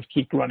sort of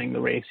keep running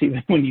the race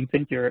even when you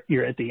think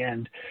you're at the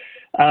end.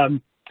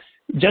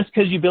 Just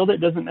because you build it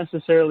doesn't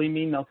necessarily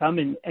mean they'll come,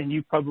 and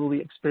you probably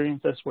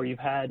experienced this where you've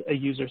had a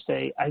user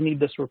say, I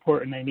need this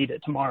report and I need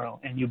it tomorrow,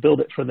 and you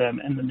build it for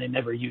them and then they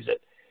never use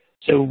it.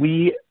 So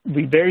we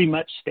very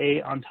much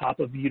stay on top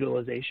of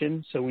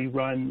utilization. So we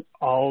run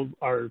all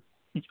our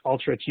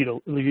Alteryx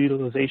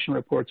utilization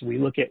reports. We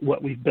look at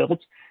what we've built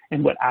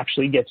and what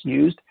actually gets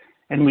used,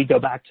 and we go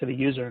back to the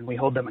user and we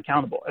hold them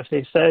accountable. If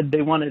they said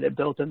they wanted it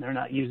built and they're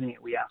not using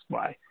it, we ask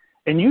why.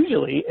 And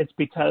usually it's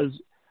because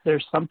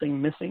there's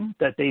something missing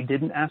that they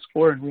didn't ask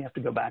for, and we have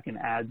to go back and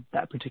add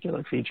that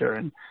particular feature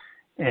and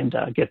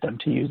get them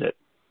to use it.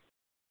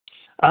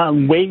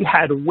 We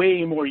had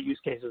way more use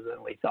cases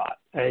than we thought.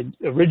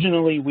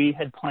 Originally, we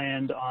had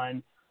planned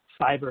on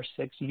 5 or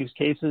 6 use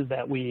cases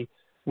that we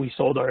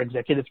sold our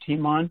executive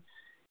team on.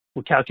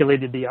 We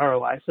calculated the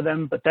ROI for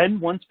them, but then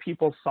once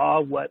people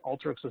saw what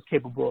Alteryx was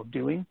capable of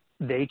doing,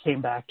 they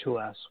came back to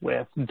us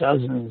with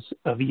dozens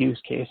of use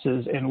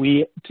cases,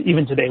 and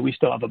even today we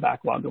still have a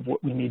backlog of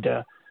what we need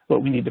to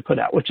put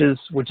out, which is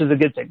a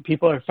good thing.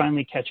 People are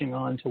finally catching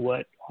on to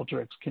what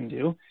Alteryx can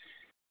do,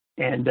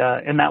 and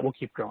that will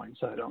keep growing.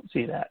 So I don't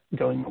see that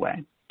going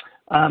away.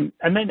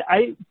 And then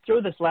I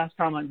throw this last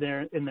comment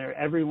in there.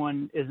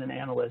 Everyone is an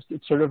analyst.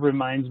 It sort of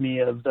reminds me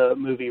of the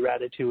movie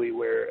Ratatouille,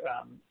 where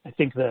I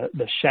think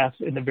the chef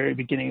in the very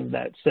beginning of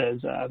that says,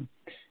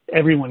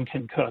 everyone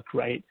can cook,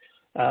 right?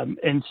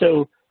 And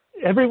so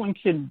everyone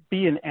can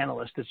be an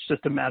analyst. It's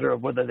just a matter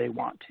of whether they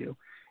want to.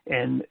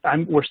 And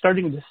we're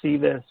starting to see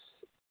this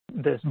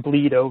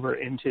bleed over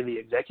into the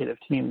executive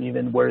team,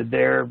 even where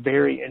they're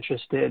very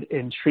interested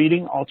in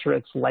treating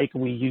Alteryx like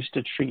we used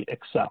to treat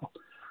Excel,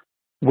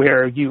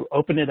 where you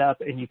open it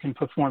up and you can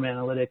perform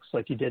analytics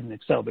like you did in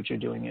Excel, but you're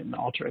doing it in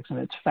Alteryx. And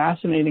it's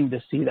fascinating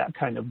to see that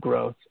kind of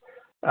growth,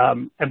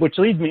 which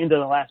leads me into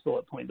the last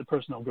bullet point, the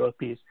personal growth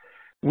piece.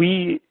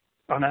 We,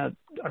 on a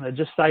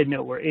just side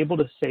note, we're able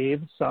to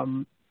save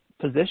some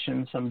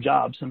positions, some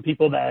jobs, some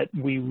people that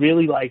we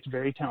really liked,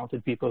 very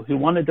talented people who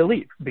wanted to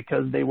leave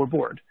because they were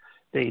bored.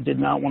 They did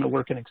not want to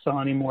work in Excel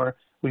anymore.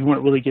 We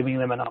weren't really giving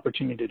them an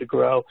opportunity to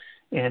grow,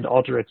 and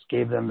Alteryx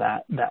gave them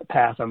that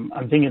path. I'm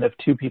thinking of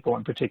 2 people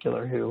in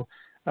particular who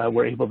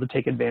were able to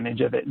take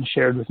advantage of it and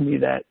shared with me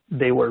that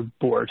they were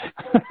bored.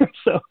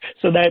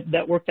 so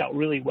that worked out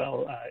really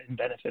well and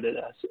benefited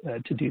us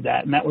to do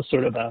that, and that was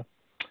sort of a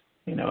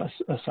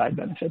side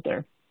benefit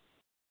there.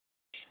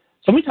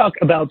 So when we talk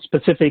about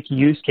specific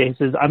use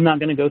cases, I'm not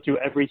going to go through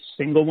every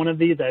single one of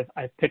these.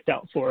 I've picked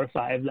out 4 or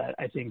 5 that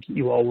I think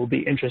you all will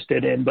be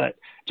interested in, but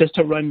just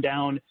to run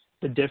down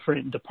the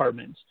different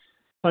departments.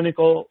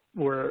 Clinical,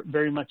 we're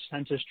very much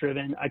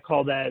census-driven. I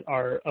call that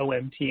our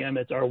OMTM.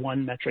 It's our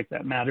one metric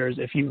that matters.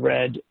 If you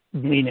read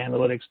Lean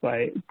Analytics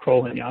by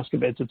Kroll and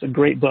Yoskovitz, it's a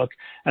great book,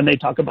 and they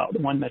talk about the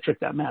one metric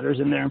that matters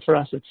in there. And for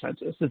us, it's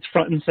census. It's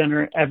front and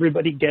center.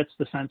 Everybody gets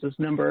the census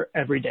number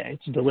every day.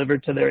 It's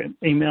delivered to their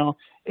email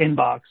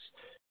inbox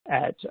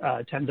at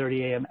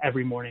 10:30 a.m.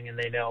 every morning, and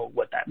they know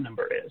what that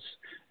number is.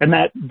 And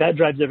that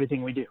drives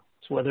everything we do.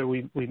 So whether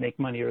we make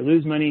money or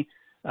lose money,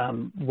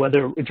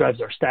 whether it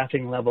drives our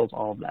staffing levels,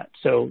 all of that.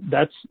 So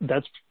that's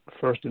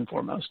first and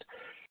foremost.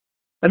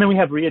 And then we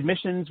have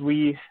readmissions.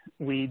 We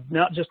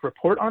not just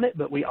report on it,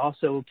 but we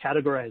also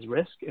categorize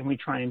risk, and we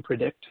try and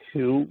predict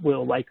who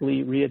will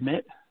likely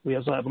readmit. We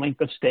also have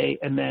length of stay,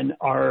 and then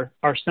our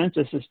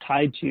census is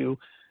tied to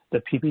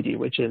the PPD,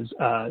 which is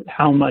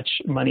how much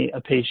money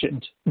a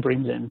patient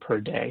brings in per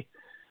day.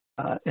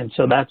 And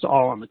so that's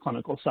all on the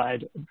clinical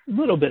side, a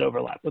little bit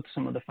overlap with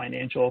some of the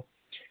financial.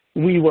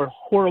 We were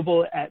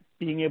horrible at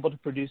being able to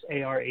produce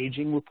AR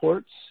aging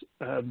reports.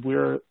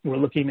 We're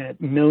looking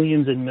at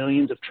millions and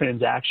millions of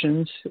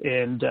transactions,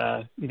 and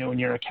when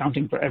you're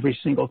accounting for every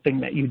single thing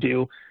that you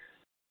do,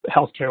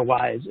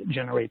 healthcare-wise, it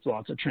generates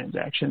lots of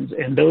transactions.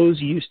 And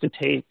those used to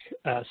take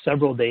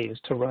several days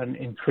to run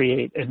and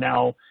create, and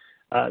now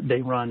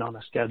they run on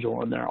a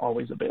schedule and they're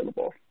always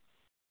available.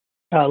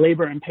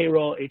 Labor and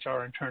payroll,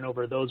 HR and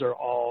turnover, those are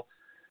all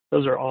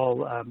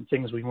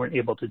things we weren't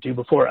able to do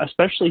before,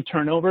 especially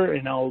turnover.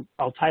 And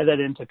I'll tie that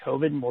into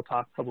COVID, and we'll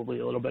talk probably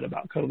a little bit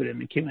about COVID in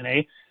the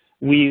Q&A.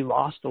 We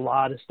lost a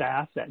lot of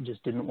staff that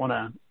just didn't want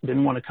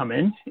to come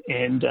in,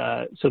 and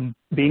so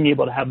being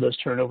able to have those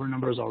turnover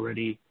numbers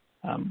already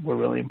were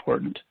really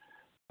important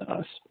to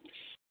us.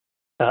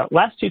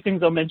 Last 2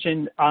 things I'll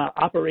mention,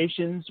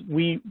 operations.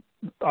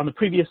 On the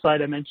previous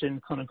slide, I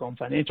mentioned clinical and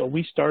financial.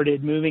 We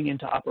started moving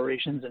into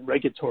operations and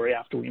regulatory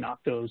after we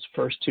knocked those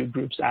first 2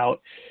 groups out.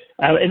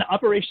 And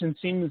operations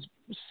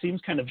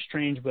seems kind of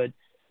strange, but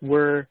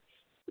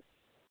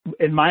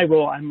in my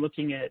role, I'm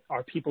looking at,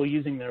 are people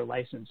using their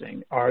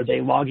licensing? Are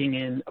they logging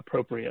in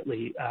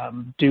appropriately?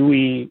 Do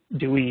we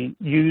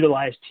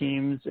utilize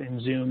Teams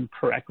and Zoom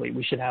correctly?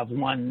 We should have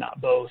one,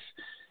 not both.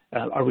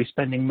 Are we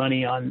spending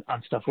money on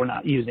stuff we're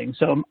not using?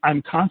 So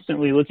I'm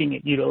constantly looking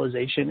at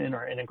utilization in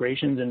our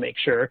integrations and make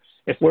sure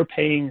if we're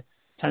paying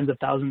tens of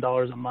thousands of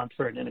dollars a month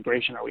for an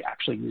integration, are we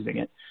actually using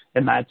it?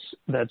 And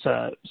that's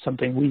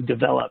something we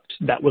developed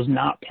that was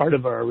not part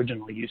of our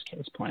original use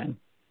case plan.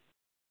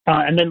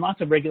 And then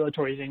lots of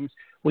regulatory things.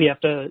 We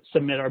have to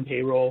submit our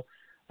payroll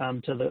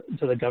to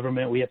the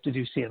government. We have to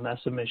do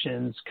CMS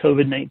submissions.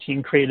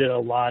 COVID-19 created a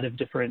lot of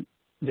different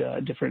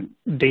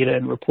data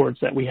and reports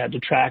that we had to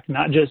track,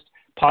 not just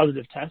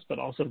positive tests, but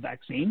also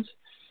vaccines.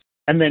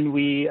 And then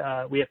we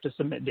have to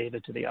submit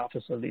data to the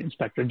Office of the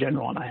Inspector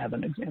General, and I have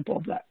an example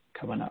of that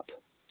coming up.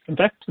 In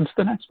fact, it's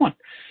the next one.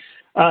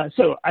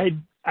 So I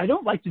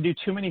don't like to do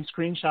too many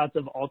screenshots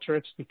of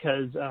Alteryx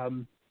because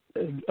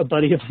a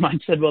buddy of mine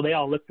said, well, they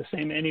all look the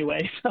same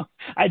anyway. So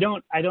I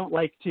don't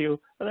like to,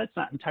 well, that's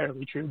not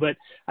entirely true, but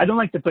I don't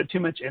like to put too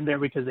much in there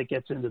because it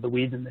gets into the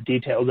weeds and the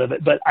details of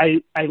it. But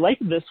I like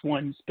this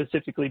one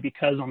specifically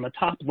because on the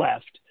top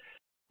left,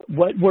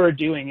 what we're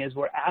doing is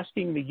we're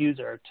asking the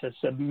user to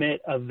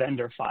submit a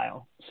vendor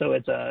file. So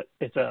it's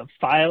a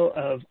file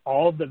of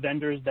all the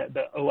vendors that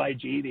the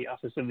OIG, the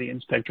Office of the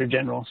Inspector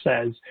General,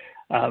 says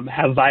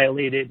have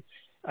violated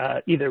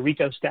either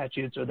RICO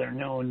statutes or their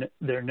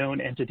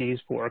known entities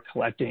for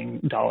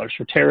collecting dollars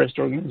for terrorist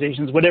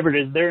organizations, whatever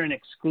it is. They're an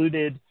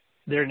excluded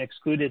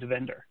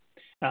vendor,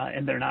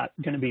 and they're not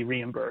going to be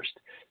reimbursed.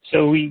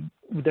 So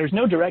there's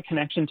no direct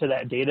connection to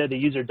that data. The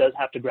user does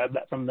have to grab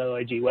that from the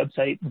OIG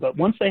website, but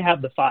once they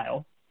have the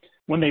file,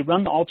 when they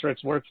run the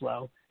Alteryx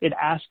workflow, it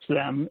asks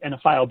them in a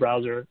file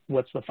browser,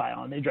 what's the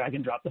file? And they drag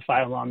and drop the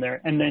file on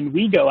there. And then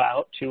we go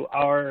out to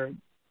our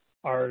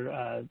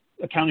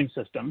accounting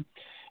system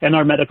and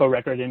our medical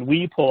record, and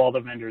we pull all the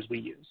vendors we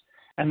use.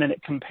 And then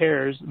it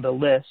compares the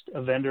list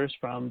of vendors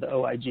from the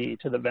OIG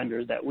to the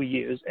vendors that we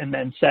use, and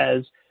then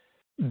says,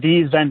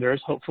 these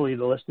vendors, hopefully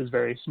the list is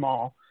very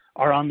small,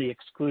 are on the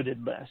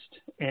excluded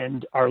list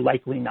and are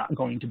likely not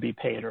going to be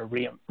paid or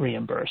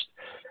reimbursed.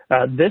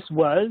 This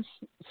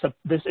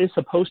is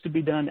supposed to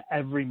be done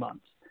every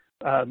month.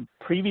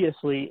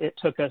 Previously, it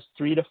took us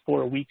 3 to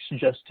 4 weeks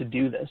just to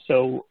do this.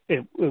 So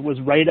it was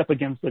right up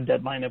against the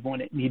deadline of when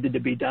it needed to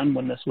be done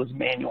when this was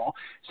manual.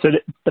 So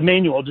the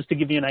manual, just to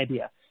give you an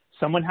idea,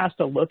 someone has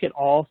to look at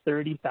all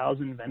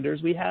 30,000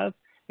 vendors we have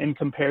and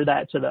compare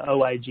that to the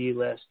OIG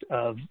list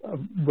of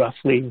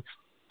roughly,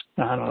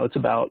 I don't know, it's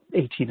about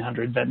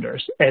 1,800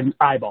 vendors, and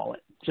eyeball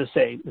it. Just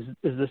say,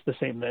 is this the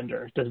same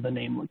vendor? Does the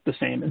name look the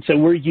same? And so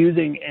we're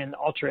using in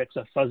Alteryx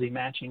a fuzzy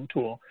matching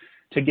tool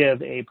to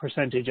give a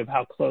percentage of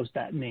how close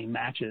that name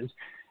matches.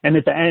 And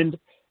at the end,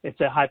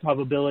 it's a high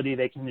probability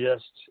they can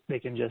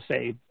just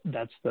say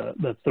that's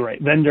the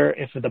right vendor.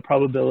 If the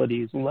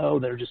probability is low,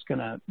 they're just going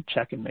to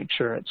check and make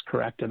sure it's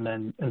correct and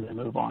then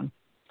move on.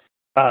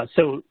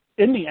 So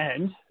in the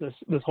end,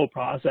 this whole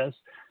process,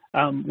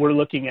 we're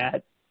looking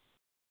at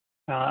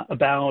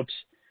about,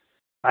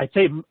 I'd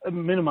say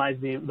minimize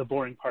the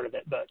boring part of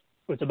it, but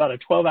it's about a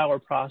 12-hour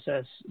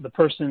process. The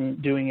person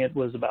doing it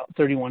was about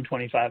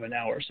 $31.25 an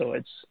hour, so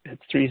it's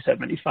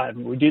 $375.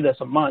 And we do this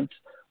a month.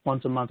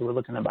 Once a month, we're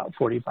looking at about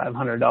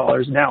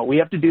 $4,500. Now, we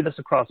have to do this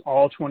across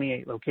all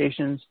 28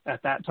 locations.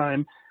 At that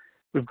time,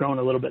 we've grown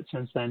a little bit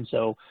since then,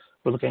 so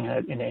we're looking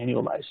at an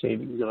annualized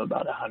savings of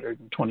about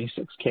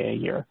 $126K a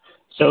year.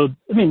 So,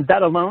 I mean,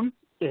 that alone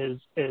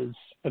is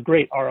a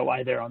great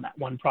ROI there on that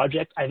one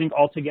project. I think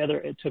altogether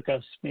it took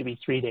us maybe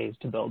 3 days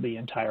to build the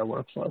entire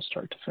workflow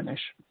start to finish.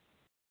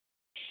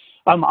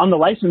 On the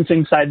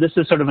licensing side, this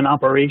is sort of an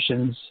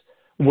operations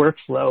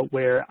workflow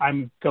where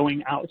I'm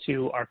going out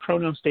to our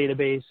Kronos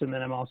database, and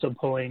then I'm also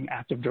pulling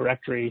Active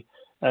Directory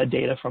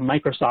data from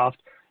Microsoft,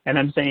 and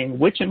I'm saying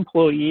which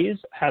employees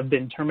have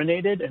been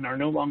terminated and are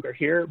no longer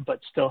here but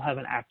still have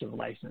an active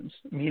license,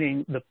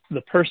 meaning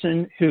the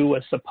person who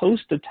was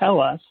supposed to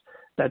tell us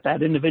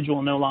that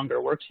individual no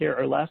longer works here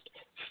or left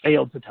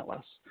failed to tell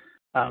us.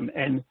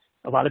 And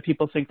a lot of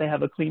people think they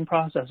have a clean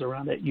process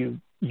around it.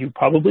 You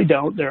probably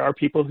don't. There are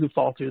people who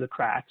fall through the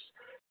cracks.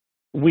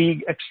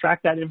 We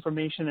extract that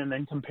information and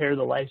then compare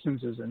the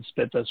licenses and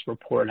spit this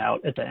report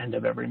out at the end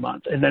of every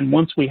month. And then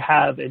once we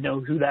have and know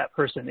who that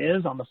person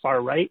is on the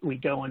far right, we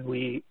go and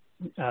we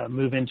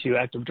move into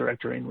Active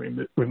Directory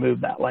and remove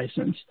that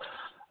license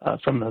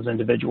from those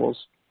individuals.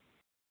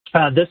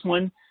 This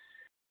one,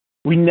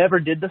 we never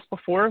did this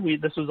before.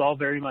 This was all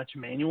very much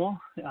manual,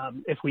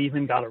 if we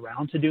even got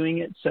around to doing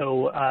it.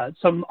 So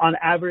on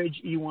average,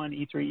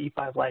 E1, E3,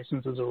 E5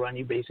 licenses will run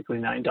you basically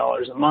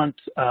 $9 a month.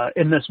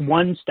 In this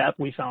one step,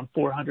 we found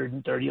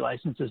 430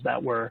 licenses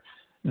that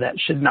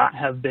should not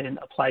have been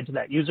applied to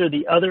that user.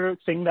 The other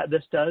thing that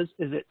this does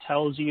is it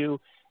tells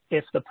you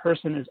if the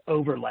person is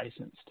over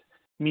licensed,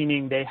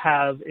 meaning they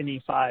have an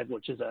E5,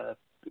 which is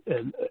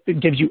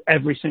it gives you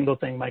every single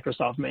thing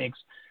Microsoft makes.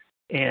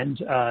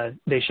 And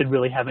they should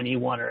really have an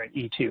E1 or an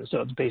E2, so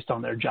it's based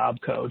on their job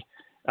code.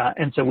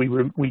 And so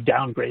we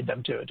downgrade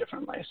them to a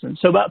different license.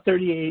 So about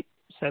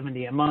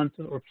 $38.70 a month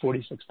or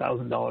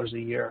 $46,000 a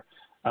year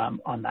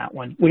on that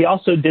one. We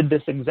also did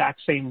this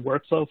exact same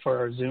workflow for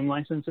our Zoom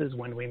licenses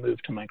when we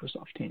moved to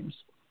Microsoft Teams.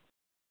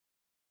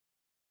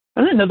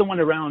 And then another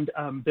one around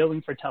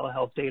billing for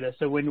telehealth data.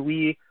 So when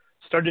we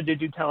started to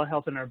do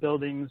telehealth in our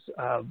buildings,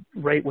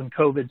 right when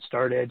COVID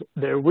started,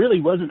 there really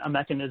wasn't a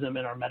mechanism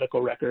in our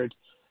medical record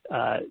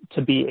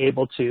to be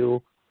able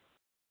to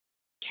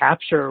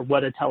capture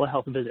what a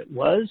telehealth visit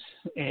was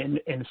and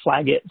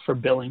flag it for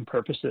billing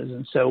purposes.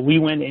 And so we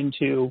went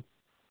into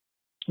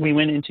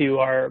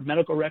our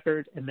medical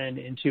record and then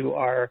into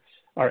our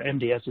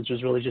MDS, which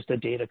was really just a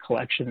data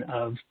collection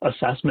of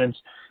assessments,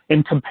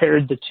 and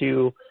compared the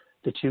two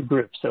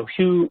groups. So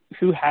who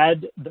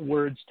had the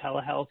words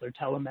telehealth or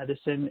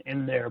telemedicine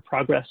in their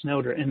progress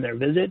note or in their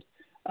visit,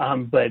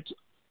 but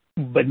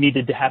but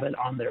needed to have it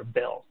on their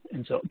bill.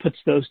 And so it puts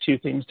those two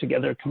things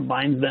together,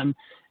 combines them,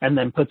 and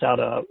then puts out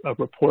a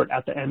report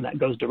at the end that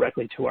goes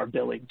directly to our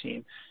billing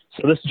team.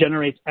 So this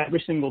generates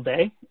every single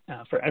day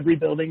for every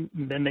building.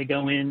 And then they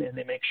go in and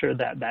they make sure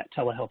that that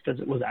telehealth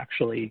visit was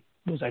actually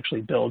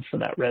billed for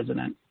that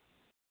resident.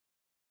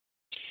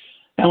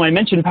 Now, I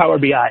mentioned Power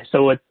BI.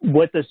 So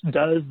what this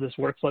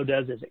workflow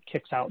does is it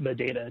kicks out the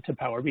data to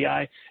Power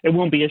BI. It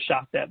won't be a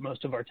shock that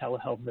most of our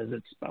telehealth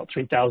visits, about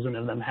 3,000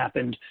 of them,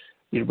 happened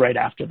right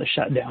after the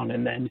shutdown,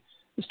 and then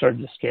started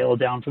to scale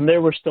down. From there,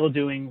 we're still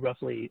doing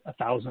roughly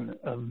 1,000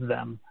 of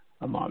them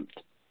a month.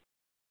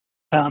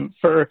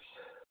 For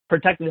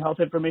protected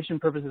health information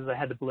purposes, I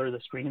had to blur the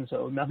screen,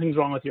 so nothing's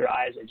wrong with your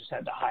eyes. I just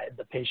had to hide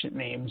the patient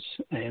names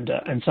and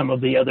some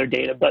of the other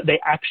data, but they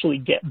actually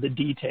get the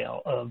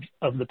detail of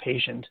the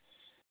patient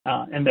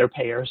and their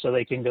payer, so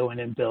they can go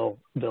in and bill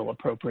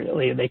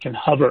appropriately. They can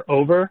hover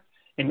over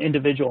an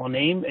individual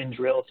name and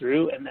drill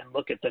through and then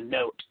look at the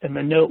note. And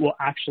the note will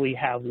actually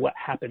have what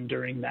happened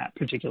during that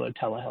particular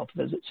telehealth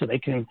visit. So they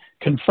can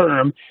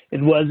confirm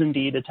it was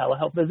indeed a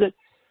telehealth visit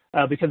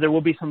because there will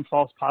be some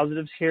false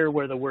positives here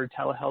where the word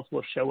telehealth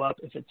will show up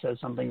if it says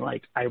something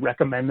like, I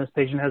recommend this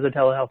patient has a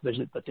telehealth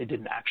visit, but they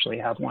didn't actually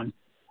have one.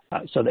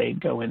 So they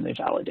go in, they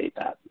validate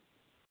that.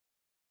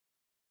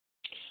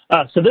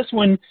 So this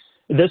was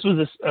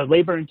a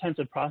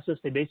labor-intensive process.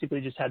 They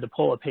basically just had to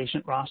pull a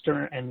patient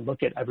roster and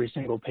look at every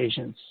single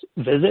patient's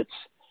visits.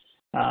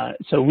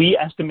 So we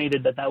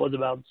estimated that was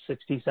about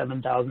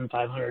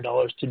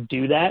 $67,500 to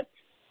do that.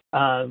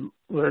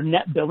 Our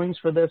net billings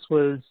for this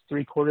was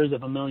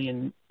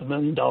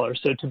 $750,000.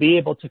 So to be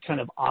able to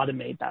kind of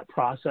automate that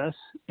process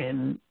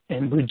and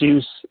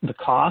reduce the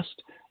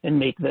cost and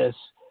make this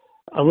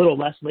a little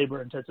less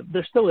labor-intensive,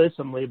 there still is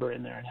some labor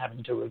in there and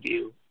having to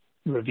review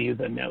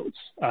the notes,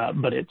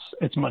 but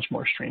it's much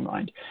more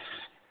streamlined.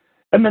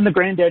 And then the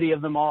granddaddy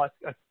of them all,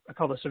 I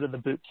call this sort of the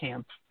boot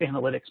camp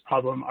analytics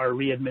problem, our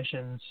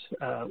readmissions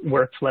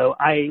workflow.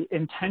 I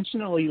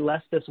intentionally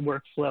left this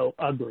workflow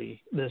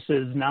ugly. This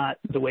is not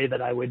the way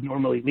that I would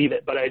normally leave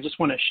it, but I just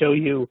want to show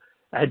you,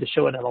 I had to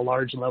show it at a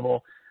large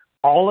level.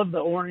 All of the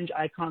orange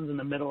icons in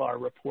the middle are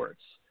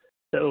reports.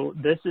 So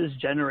this is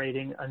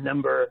generating a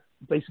number,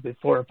 basically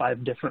 4 or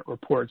 5 different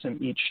reports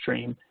in each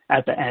stream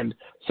at the end.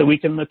 So we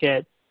can look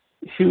at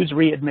who's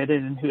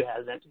readmitted and who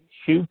hasn't,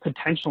 who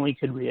potentially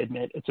could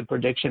readmit, it's a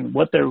prediction,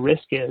 what their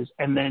risk is,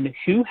 and then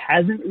who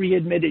hasn't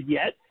readmitted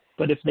yet,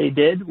 but if they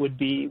did, would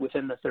be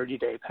within the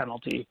 30-day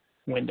penalty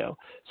window.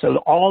 So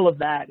all of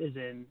that is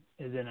in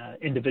an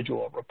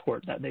individual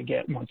report that they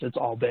get once it's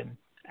all been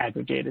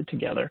aggregated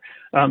together.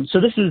 So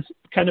this is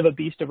kind of a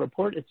beast of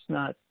report. It's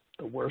not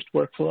the worst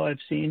workflow I've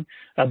seen,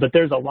 but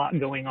there's a lot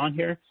going on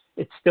here.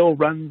 It still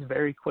runs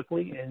very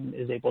quickly and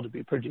is able to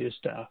be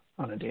produced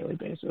on a daily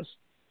basis.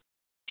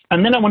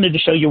 And then I wanted to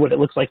show you what it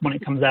looks like when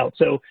it comes out.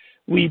 So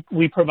we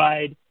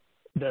provide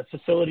the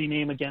facility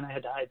name. Again, I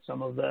had to hide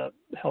some of the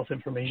health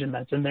information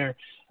that's in there,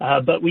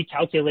 but we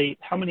calculate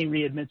how many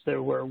readmits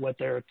there were, what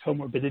their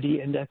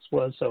comorbidity index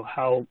was, so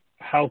how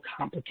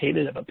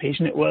complicated of a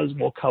patient it was.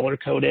 We'll color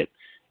code it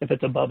if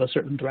it's above a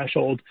certain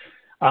threshold,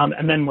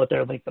 and then what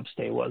their length of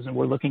stay was. And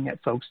we're looking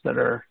at folks that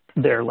are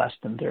there less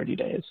than 30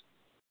 days.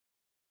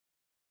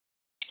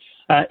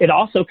 It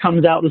also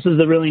comes out, this is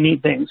the really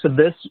neat thing. So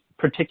this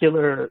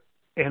particular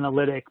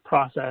analytic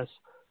process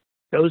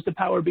goes to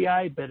Power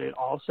BI, but it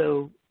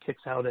also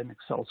kicks out an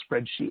Excel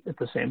spreadsheet at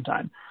the same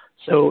time.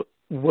 So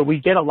what we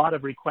get a lot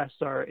of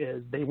requests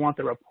is they want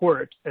the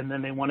report and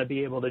then they want to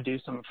be able to do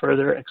some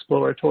further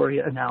exploratory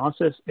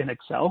analysis in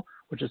Excel,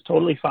 which is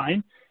totally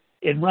fine.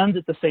 It runs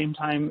at the same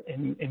time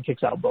and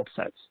kicks out both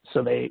sets.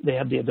 So they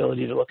have the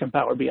ability to look in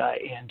Power BI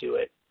and do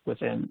it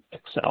within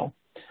Excel.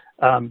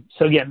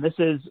 So again, this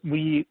is,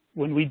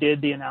 when we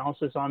did the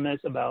analysis on this,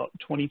 about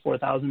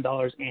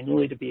 $24,000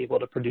 annually to be able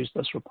to produce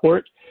this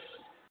report.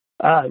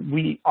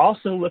 We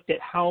also looked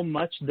at how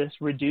much this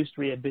reduced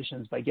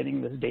readmissions by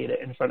getting this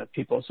data in front of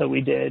people. So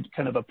we did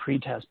kind of a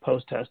pre-test,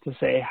 post-test to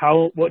say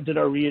what did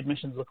our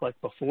readmissions look like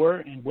before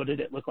and what did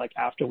it look like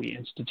after we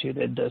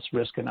instituted this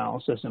risk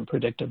analysis and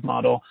predictive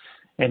model,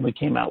 and we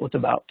came out with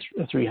about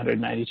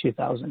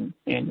 $392,000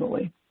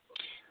 annually.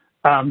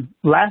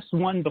 Last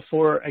one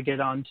before I get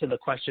on to the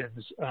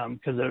questions,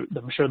 because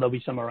I'm sure there'll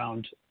be some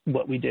around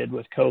what we did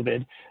with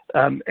COVID.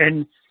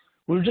 And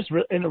we were just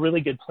in a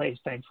really good place,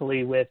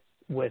 thankfully, with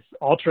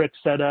Alteryx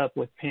set up,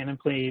 with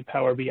Panoply,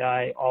 Power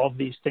BI, all of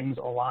these things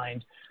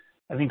aligned.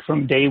 I think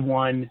from day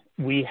one,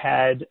 we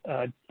had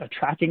a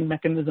tracking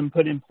mechanism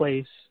put in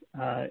place,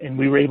 and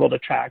we were able to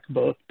track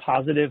both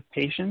positive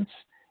patients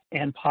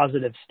and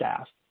positive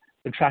staff.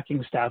 The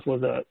tracking staff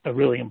was a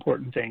really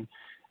important thing.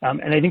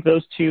 And I think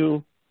those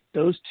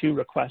two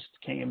requests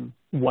came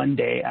one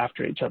day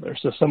after each other.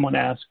 So someone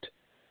asked,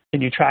 can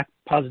you track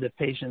positive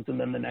patients? And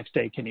then the next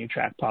day, can you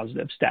track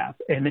positive staff?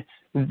 And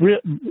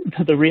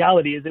the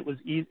reality is it was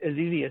as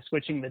easy as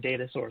switching the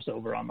data source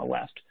over on the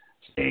left,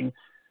 saying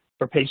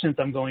for patients,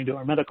 I'm going to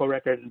our medical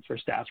record, and for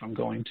staff, I'm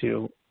going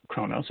to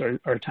Kronos,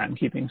 our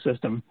timekeeping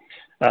system,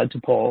 to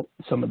pull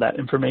some of that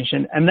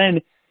information. And then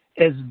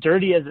as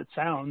dirty as it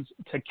sounds,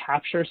 to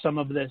capture some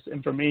of this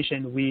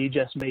information, we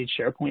just made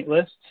SharePoint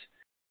lists.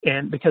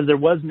 And because there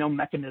was no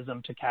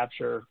mechanism to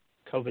capture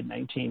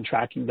COVID-19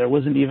 tracking, there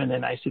wasn't even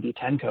an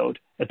ICD-10 code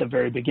at the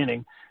very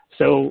beginning.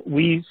 So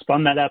we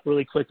spun that up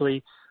really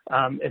quickly.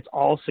 It's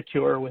all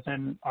secure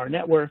within our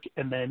network,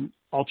 and then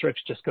Alteryx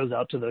just goes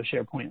out to those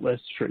SharePoint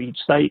lists for each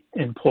site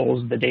and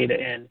pulls the data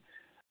in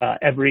I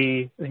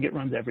think it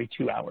runs every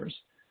 2 hours.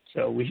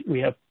 So we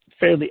have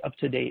fairly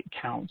up-to-date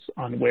counts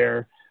on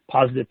where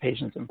positive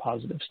patients and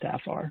positive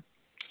staff are.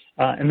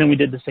 And then we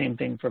did the same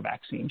thing for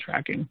vaccine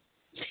tracking.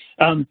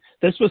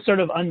 This was sort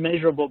of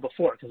unmeasurable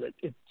before because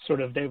it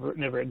sort of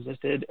never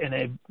existed,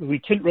 and we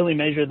couldn't really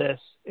measure this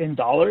in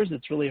dollars.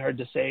 It's really hard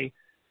to say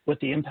what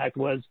the impact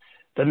was.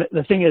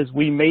 The thing is,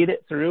 we made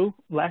it through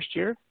last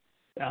year.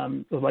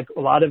 Like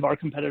a lot of our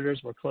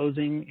competitors were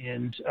closing,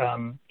 and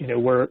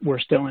we're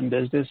still in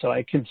business, so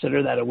I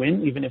consider that a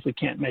win, even if we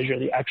can't measure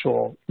the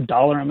actual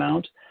dollar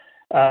amount.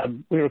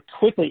 We were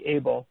quickly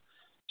able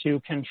to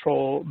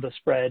control the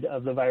spread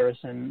of the virus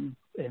in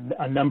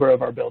a number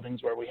of our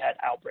buildings where we had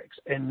outbreaks.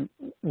 And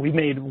we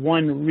made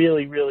one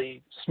really,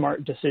 really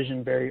smart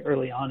decision very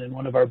early on in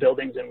one of our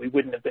buildings, and we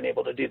wouldn't have been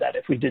able to do that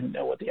if we didn't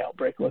know what the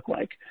outbreak looked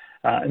like.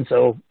 And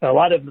so a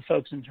lot of the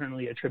folks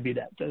internally attribute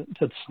that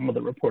to some of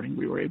the reporting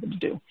we were able to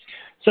do.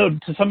 So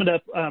to sum it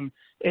up,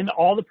 in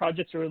all the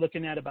projects we were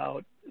looking at,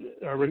 about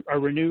our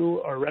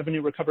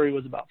revenue recovery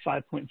was about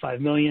 $5.5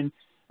 million.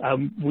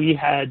 We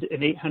had an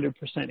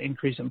 800%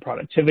 increase in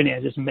productivity.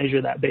 I just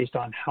measure that based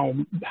on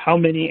how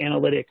many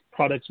analytic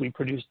products we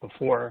produced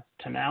before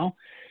to now.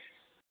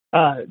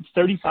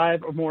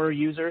 35 or more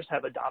users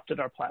have adopted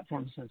our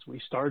platform since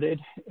we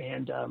started,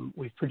 and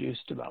we've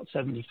produced about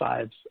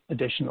 75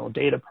 additional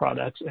data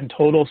products. And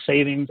total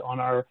savings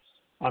on our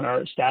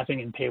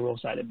staffing and payroll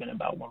side have been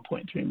about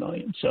 $1.3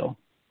 million. So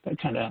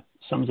that kind of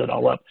sums it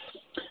all up.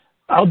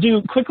 I'll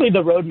do quickly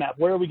the roadmap.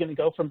 Where are we going to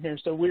go from here?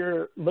 So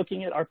we're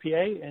looking at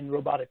RPA and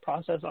robotic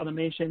process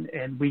automation,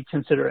 and we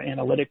consider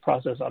analytic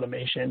process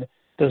automation,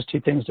 those two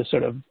things to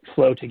sort of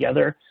flow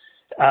together.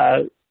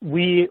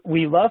 We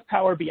love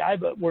Power BI,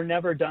 but we're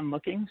never done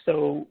looking.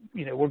 So,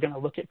 we're going to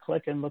look at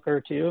Qlik and Looker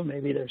too.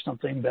 Maybe there's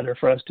something better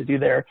for us to do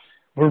there.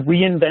 We're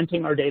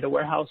reinventing our data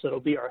warehouse. It'll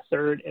be our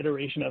third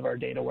iteration of our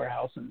data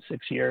warehouse in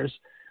 6 years,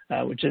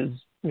 which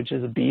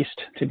is a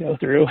beast to go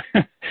through.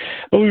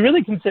 But we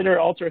really consider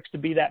Alteryx to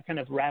be that kind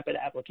of rapid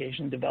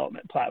application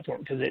development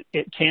platform, because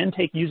it can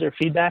take user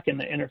feedback, and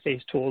the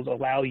interface tools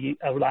allow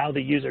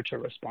the user to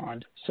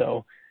respond.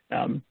 So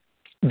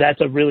that's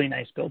a really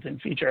nice built-in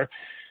feature.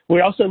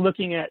 We're also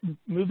looking at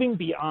moving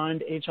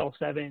beyond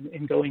HL7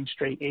 and going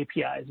straight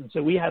APIs. And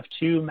so we have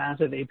two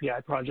massive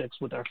API projects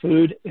with our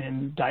food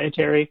and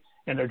dietary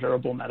and our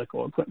durable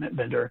medical equipment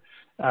vendor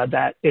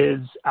that is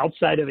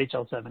outside of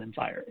HL7 and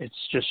FHIR. It's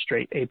just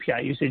straight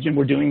API usage, and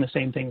we're doing the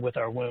same thing with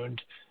our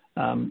wound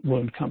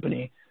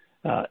company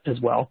as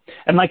well.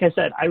 And like I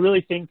said, I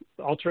really think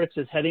Alteryx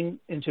is heading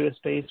into a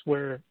space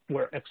where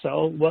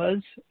Excel was,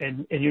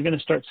 and you're going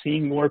to start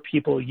seeing more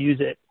people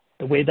use it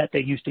the way that they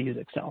used to use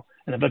Excel,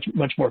 in a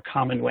much more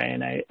common way,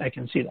 and I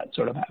can see that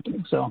sort of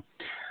happening. So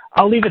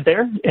I'll leave it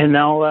there, and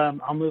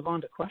I'll move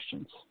on to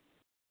questions.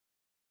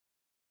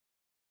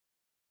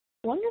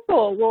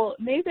 Wonderful. Well,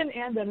 Nathan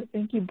and Dennis,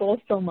 thank you both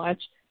so much.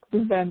 This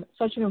has been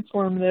such an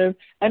informative,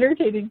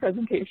 entertaining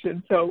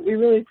presentation, so we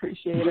really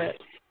appreciate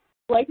it.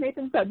 Like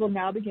Nathan said, we'll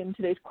now begin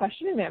today's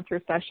question and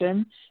answer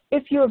session.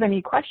 If you have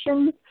any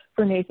questions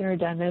for Nathan or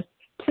Dennis,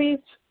 please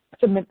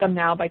submit them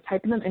now by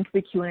typing them into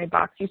the Q&A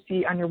box you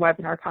see on your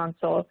webinar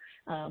console.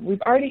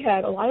 We've already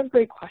had a lot of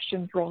great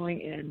questions rolling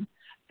in.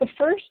 The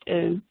first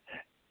is,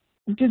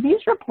 do these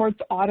reports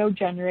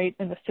auto-generate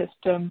in the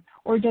system,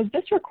 or does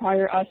this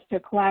require us to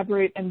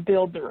collaborate and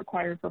build the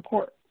required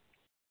report?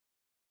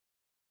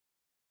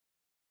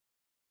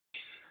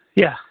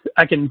 Yeah,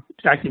 I can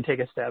take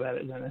a stab at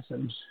it, Dennis,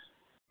 and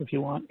if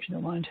you want, if you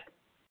don't mind.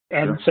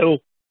 And sure.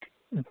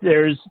 So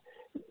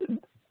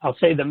I'll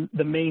say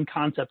the main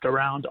concept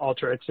around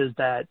Alteryx is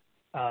that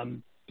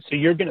so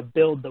you're going to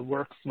build the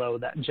workflow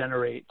that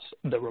generates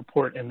the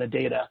report and the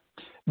data,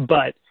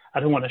 but I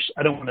don't want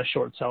to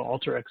short sell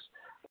Alteryx.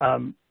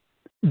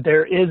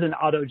 There is an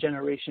auto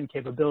generation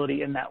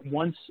capability in that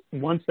once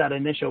that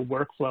initial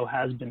workflow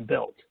has been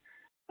built,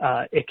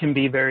 it can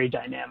be very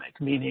dynamic,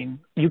 meaning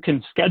you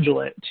can schedule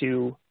it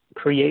to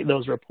create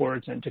those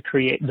reports and to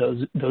create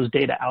those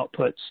data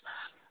outputs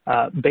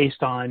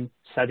based on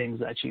settings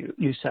that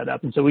you set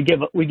up. And so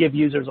we give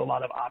users a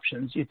lot of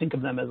options. You think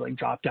of them as like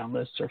drop-down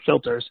lists or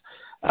filters,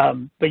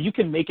 but you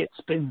can make it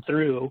spin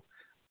through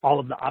all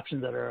of the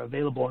options that are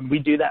available. And we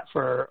do that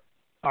for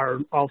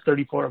all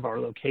 34 of our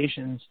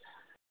locations.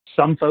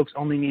 Some folks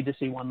only need to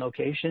see one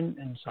location,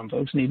 and some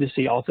folks need to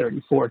see all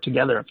 34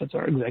 together if it's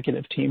our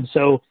executive team.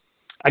 So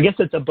I guess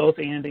it's a both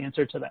and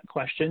answer to that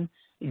question.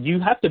 You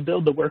have to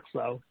build the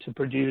workflow to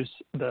produce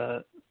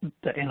the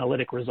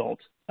analytic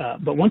results.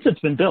 But once it's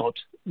been built,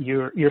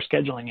 you're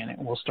scheduling in it,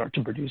 and we'll start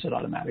to produce it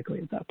automatically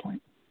at that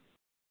point.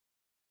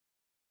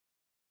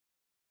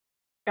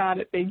 Got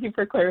it. Thank you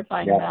for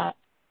clarifying that.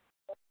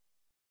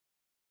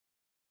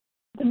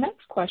 The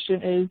next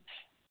question is,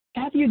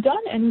 have you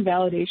done any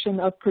validation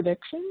of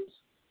predictions?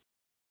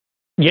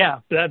 Yeah,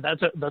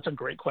 that's a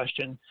great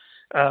question.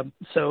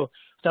 So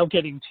without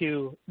getting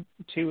too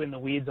in the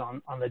weeds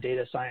on the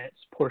data science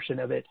portion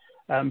of it,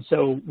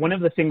 so one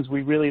of the things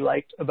we really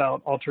liked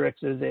about Alteryx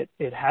is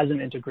it has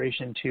an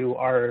integration to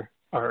our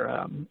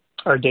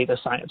data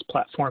science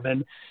platform,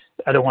 and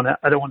I don't want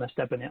to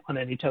step on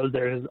any toes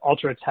there.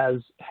 Alteryx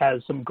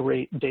has some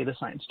great data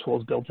science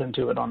tools built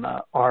into it on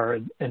the R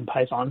and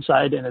Python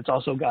side, and it's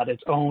also got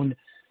its own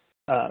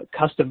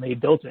custom-made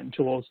built-in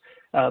tools,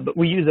 but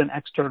we use an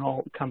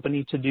external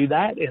company to do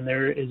that, and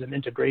there is an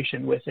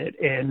integration with it.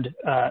 And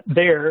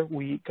there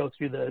we go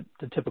through the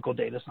typical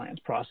data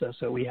science process.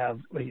 So we have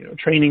a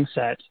training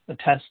set, a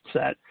test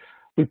set,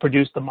 we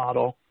produce the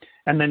model,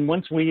 and then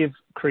once we've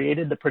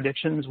created the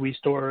predictions, we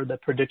store the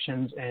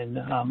predictions in,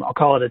 I'll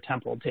call it a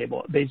temporal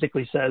table. It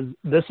basically says,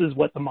 this is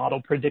what the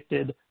model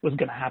predicted was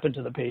going to happen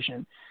to the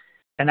patient.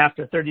 And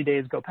after 30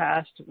 days go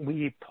past,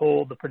 we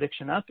pull the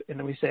prediction up and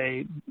then we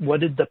say,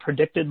 what did the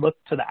predicted look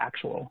to the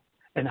actual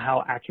and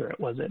how accurate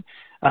was it?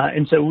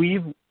 And so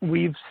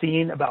we've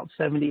seen about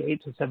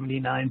 78 to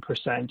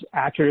 79%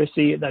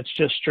 accuracy. That's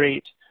just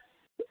straight.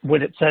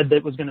 When it said that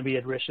it was going to be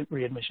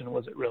readmission,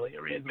 was it really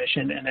a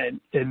readmission?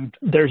 And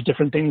there's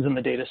different things in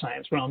the data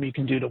science realm you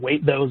can do to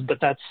weight those, but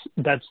that's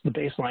the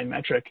baseline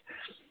metric.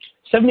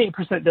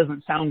 78%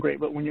 doesn't sound great,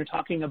 but when you're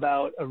talking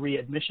about a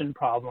readmission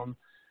problem,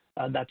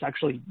 that's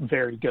actually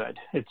very good.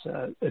 It's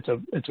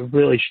a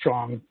really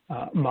strong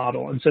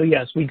model. And so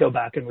yes, we go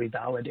back and we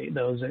validate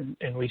those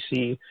and we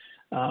see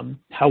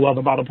how well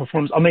the model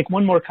performs. I'll make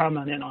one more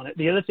comment in on it.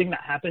 The other thing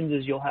that happens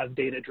is you'll have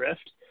data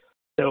drift.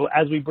 So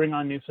as we bring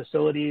on new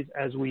facilities,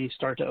 as we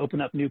start to open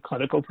up new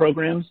clinical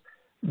programs,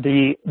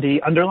 the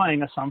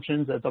underlying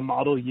assumptions that the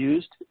model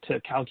used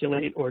to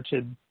calculate or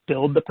to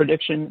build the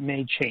prediction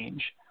may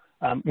change.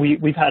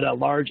 We've had a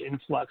large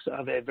influx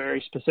of a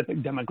very specific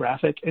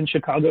demographic in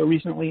Chicago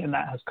recently, and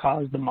that has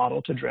caused the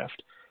model to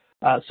drift.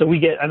 So we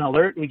get an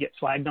alert, we get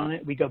flagged on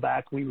it, we go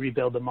back, we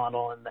rebuild the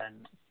model, and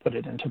then put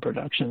it into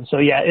production. So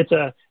yeah,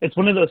 it's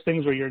one of those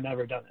things where you're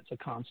never done. It's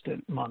a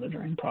constant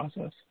monitoring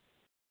process.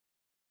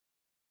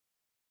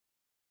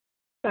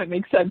 That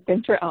makes sense.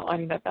 Thanks for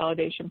outlining that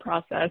validation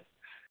process.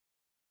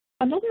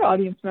 Another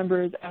audience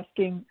member is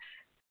asking,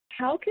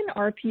 how can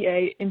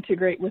RPA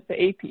integrate with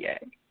the APA?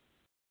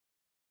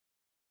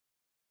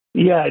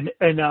 Yeah,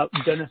 and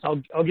Dennis,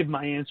 I'll give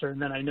my answer, and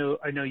then I know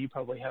you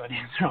probably have an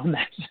answer on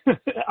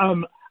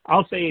that.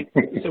 I'll say,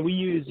 so we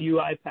use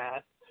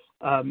UiPath,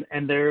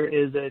 and there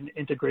is an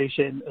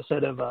integration, a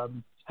set of,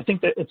 I think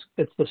that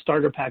it's the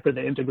starter pack or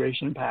the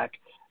integration pack,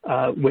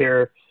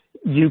 where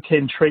you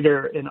can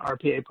trigger an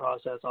RPA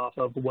process off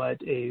of what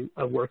a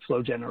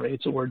workflow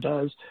generates or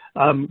does.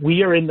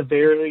 We are in the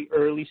very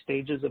early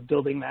stages of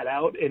building that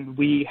out, and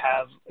we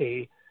have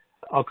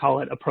I'll call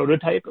it a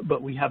prototype,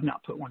 but we have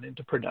not put one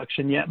into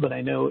production yet, but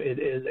I know it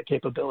is a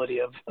capability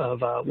of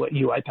what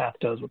UiPath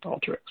does with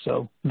Alteryx.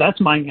 So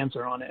that's my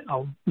answer on it.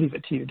 I'll leave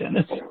it to you,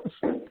 Dennis.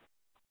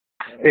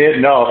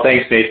 No,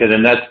 thanks, Nathan,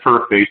 and that's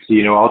perfect.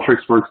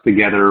 Alteryx works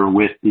together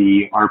with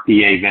the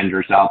RPA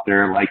vendors out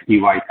there like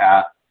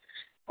UiPath,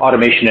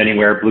 Automation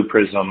Anywhere, Blue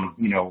Prism,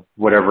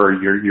 whatever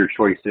your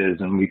choice is,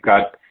 and we've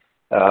got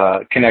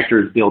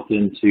connectors built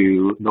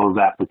into those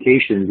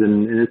applications,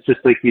 and it's just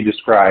like you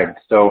described.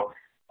 So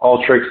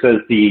Alteryx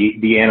as the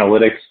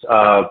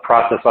analytics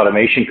process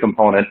automation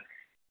component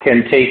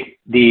can take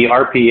the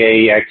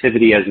RPA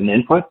activity as an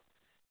input,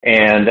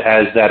 and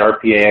as that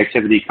RPA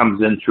activity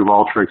comes in through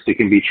Alteryx, it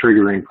can be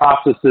triggering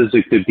processes,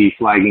 it could be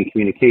flagging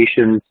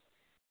communications,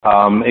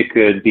 it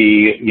could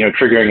be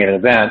triggering an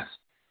event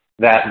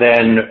that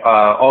then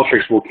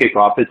Alteryx will kick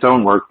off its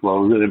own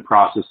workflows and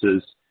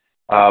processes,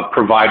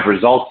 provide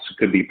results. It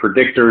could be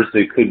predictors,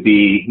 it could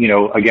be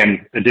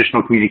again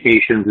additional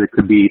communications, it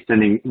could be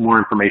sending more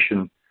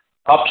information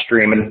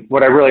upstream. And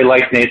what I really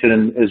like,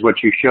 Nathan, is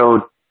what you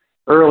showed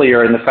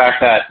earlier, and the fact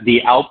that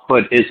the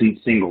output isn't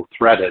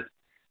single-threaded.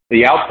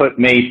 The output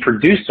may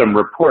produce some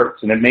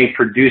reports and it may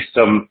produce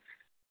some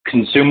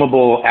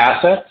consumable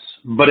assets,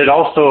 but it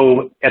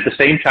also, at the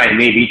same time,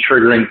 may be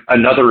triggering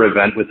another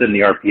event within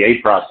the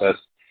RPA process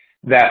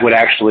that would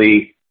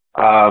actually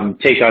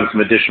take on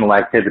some additional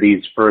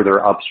activities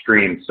further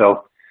upstream.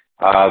 So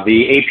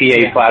the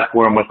APA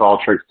platform with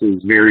Alteryx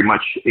is very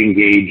much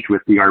engaged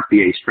with the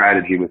RPA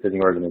strategy within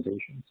the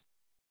organizations.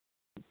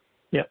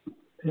 Yep.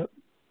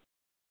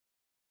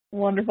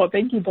 Wonderful.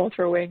 Thank you both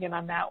for weighing in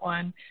on that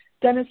one.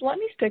 Dennis, let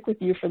me stick with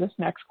you for this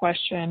next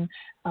question.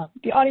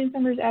 The audience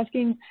member is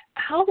asking,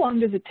 how long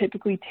does it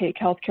typically take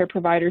healthcare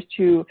providers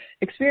to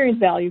experience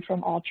value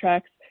from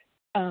Alteryx?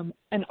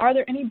 And are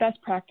there any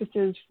best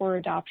practices for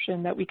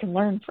adoption that we can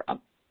learn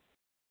from?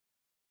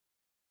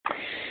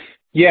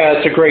 Yeah,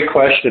 it's a great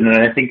question,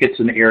 and I think it's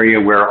an area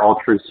where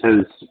Alteryx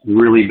has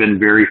really been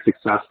very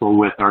successful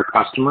with our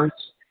customers.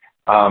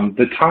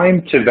 The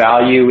time to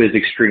value is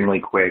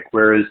extremely quick,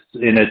 whereas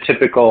in a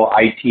typical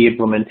IT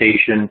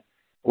implementation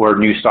or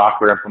new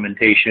software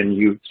implementation,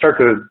 you start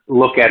to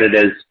look at it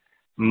as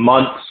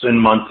months and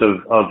months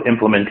of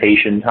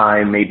implementation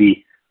time,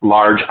 maybe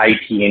large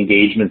IT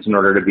engagements in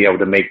order to be able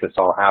to make this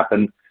all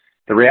happen.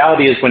 The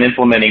reality is when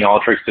implementing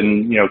Alteryx,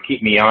 and,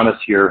 keep me honest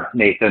here,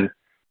 Nathan,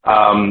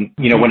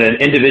 when an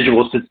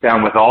individual sits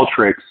down with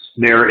Alteryx,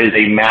 there is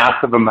a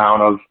massive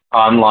amount of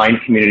online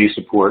community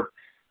support.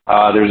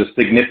 There's a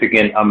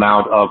significant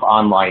amount of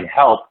online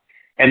help.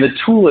 And the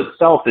tool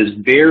itself is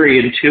very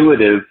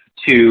intuitive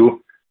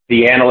to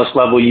the analyst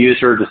level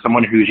user, to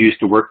someone who's used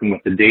to working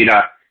with the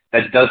data.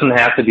 That doesn't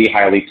have to be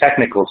highly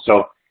technical.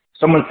 So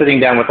someone sitting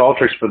down with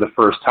Alteryx for the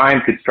first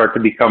time could start to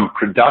become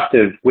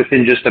productive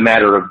within just a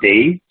matter of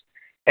days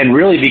and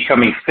really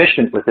become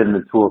efficient within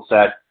the tool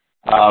set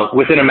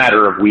within a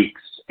matter of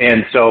weeks.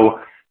 And so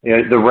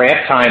the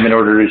ramp time in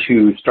order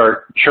to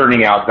start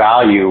churning out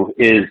value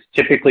is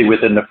typically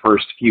within the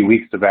first few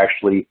weeks of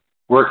actually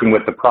working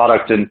with the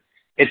product. And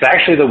it's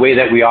actually the way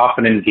that we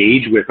often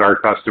engage with our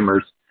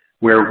customers,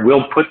 where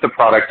we'll put the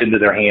product into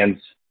their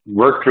hands,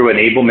 work through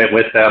enablement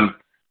with them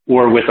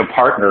or with a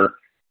partner,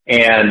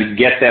 and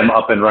get them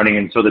up and running.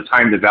 And so the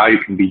time to value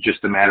can be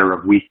just a matter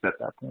of weeks at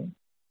that point.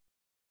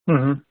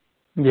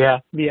 Mm-hmm. Yeah,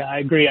 I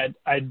agree.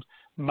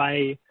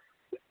 My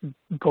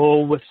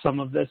goal with some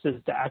of this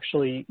is to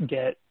actually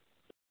get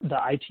the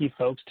IT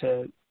folks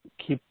to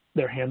keep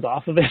their hands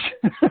off of it.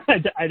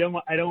 I don't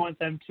want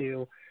them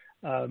to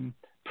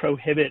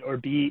prohibit or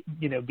be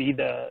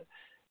the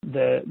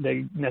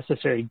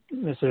necessarily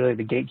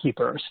the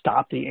gatekeeper or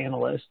stop the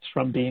analysts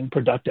from being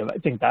productive. I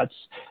think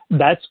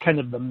that's kind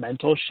of the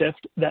mental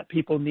shift that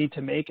people need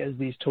to make as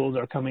these tools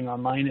are coming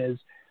online. Is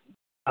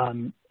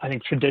I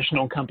think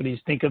traditional companies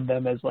think of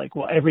them as like,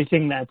 well,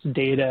 everything that's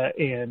data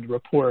and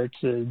reports,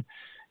 and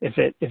if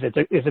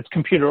it's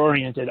computer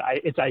oriented,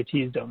 it's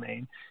IT's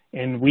domain.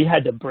 And we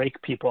had to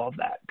break people of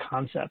that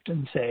concept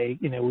and say,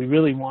 we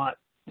really want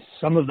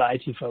some of the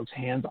IT folks'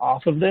 hands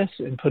off of this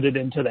and put it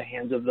into the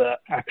hands of the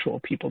actual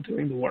people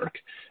doing the work.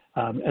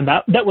 And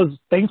that was,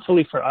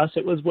 thankfully for us,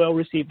 it was well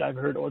received. I've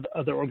heard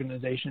other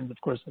organizations, of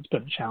course, that's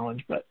been a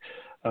challenge, but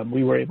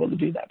we were able to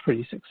do that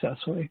pretty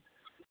successfully.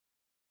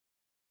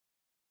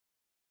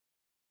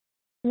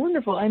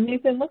 Wonderful. And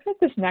Nathan, looks like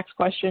this next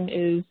question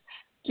is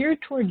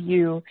geared toward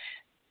you.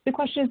 The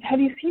question is, have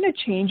you seen a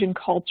change in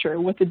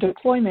culture with the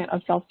deployment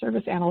of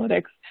self-service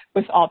analytics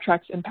with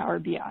Alteryx and Power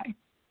BI?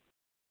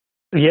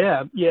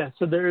 Yeah.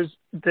 So there's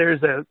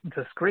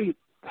this great,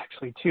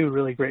 actually two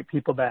really great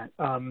people that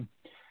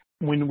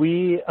when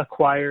we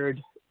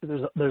acquired,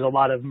 there's a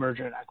lot of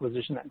merger and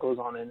acquisition that goes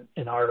on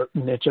in our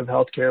niche of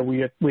healthcare.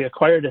 We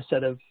acquired a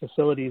set of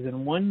facilities,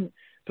 and one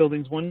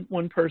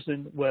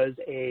person was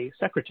a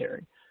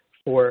secretary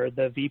for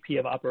the VP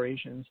of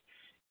operations,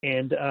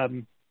 and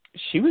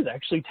she was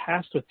actually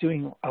tasked with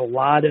doing a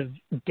lot of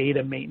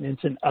data maintenance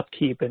and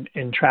upkeep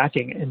and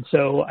tracking. And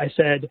so I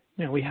said,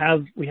 we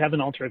have an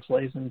Alteryx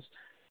license.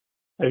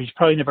 You've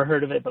probably never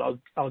heard of it, but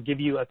I'll give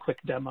you a quick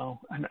demo.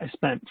 And I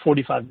spent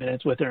 45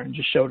 minutes with her and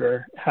just showed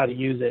her how to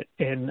use it.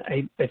 And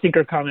I think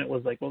her comment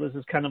was like, well, this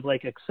is kind of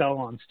like Excel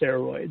on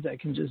steroids. I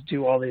can just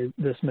do all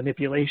this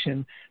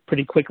manipulation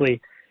pretty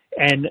quickly.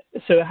 And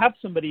so to have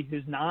somebody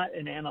who's not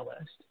an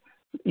analyst,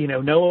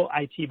 no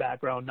IT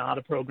background, not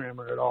a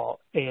programmer at all,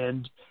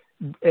 and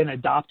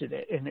adopted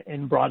it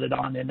and brought it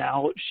on, and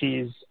now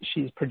she's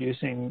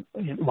producing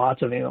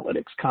lots of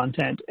analytics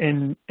content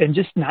and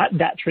just not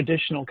that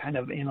traditional kind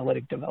of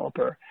analytic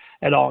developer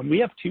at all. And we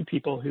have two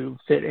people who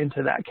fit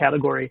into that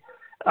category.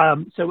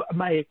 So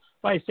why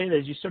I say that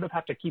is you sort of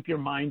have to keep your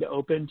mind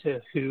open to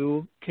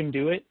who can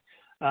do it.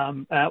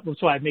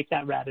 So I make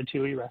that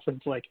Ratatouille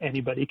reference, like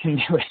anybody can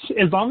do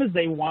it as long as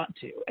they want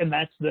to, and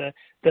that's the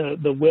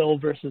will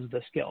versus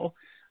the skill.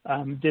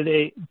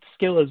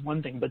 Skill is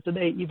one thing, but do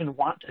they even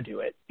want to do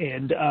it?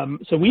 And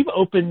so we've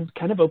opened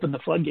the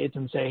floodgates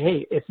and say,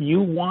 hey, if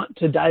you want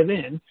to dive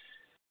in,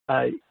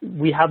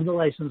 we have the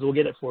license, we'll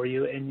get it for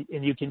you, and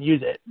you can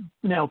use it.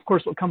 Now, of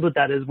course, what comes with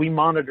that is we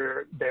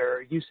monitor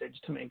their usage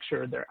to make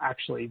sure they're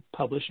actually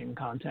publishing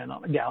content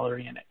on a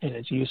gallery and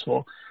it's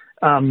useful.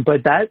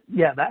 But that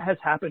has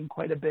happened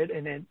quite a bit,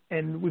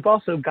 and we've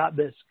also got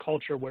this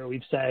culture where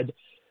we've said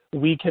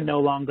we can no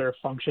longer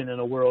function in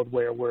a world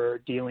where we're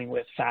dealing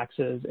with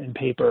faxes and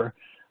paper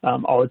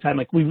all the time.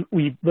 Like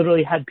we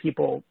literally had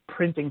people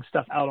printing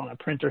stuff out on a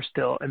printer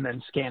still and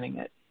then scanning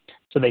it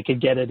so they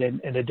could get it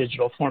in a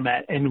digital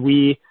format. And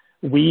we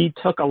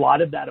took a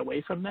lot of that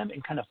away from them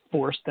and kind of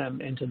forced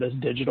them into this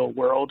digital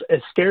world. As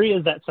scary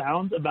as that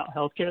sounds about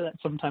healthcare,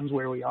 that's sometimes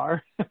where we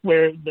are,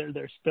 where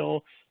they're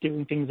still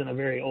doing things in a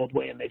very old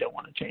way and they don't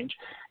want to change.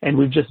 And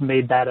we've just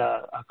made that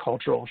a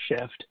cultural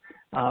shift.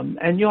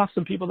 And you'll have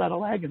some people that'll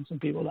lag and some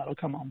people that'll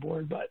come on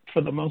board. But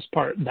for the most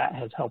part, that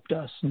has helped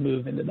us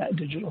move into that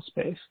digital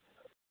space.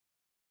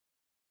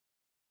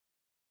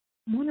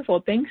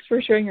 Wonderful. Thanks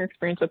for sharing your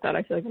experience with that.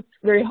 I feel like it's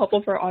very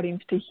helpful for our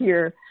audience to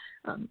hear.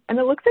 And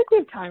it looks like we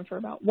have time for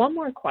about one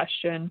more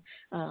question,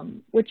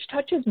 which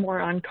touches more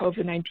on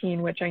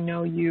COVID-19, which I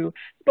know you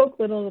spoke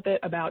a little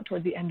bit about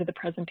towards the end of the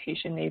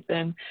presentation,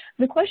 Nathan.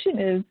 The question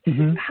is,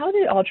 how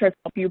did Alteryx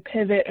help you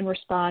pivot and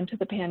respond to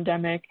the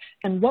pandemic,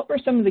 and what were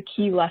some of the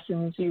key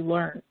lessons you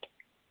learned?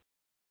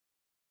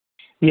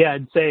 Yeah,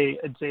 I'd say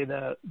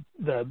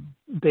the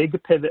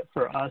big pivot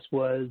for us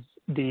was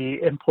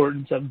the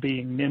importance of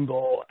being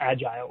nimble,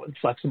 agile, and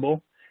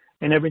flexible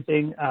and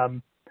everything,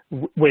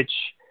 which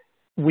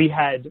we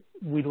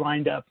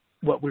lined up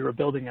what we were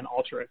building in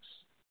Alteryx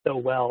so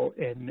well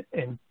and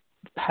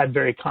had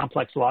very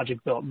complex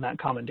logic built in that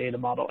common data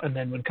model. And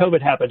then when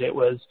COVID happened, it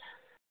was,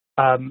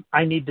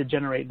 I need to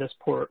generate this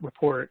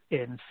report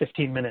in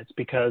 15 minutes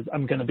because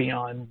I'm going to be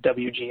on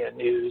WGN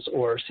News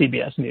or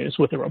CBS News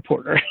with a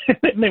reporter.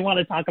 And they want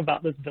to talk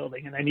about this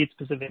building and I need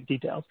specific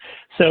details.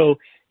 So,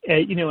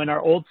 in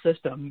our old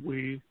system,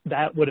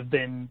 that would have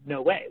been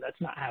no way. That's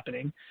not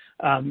happening.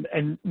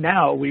 And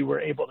now we were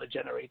able to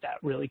generate that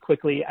really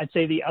quickly. I'd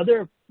say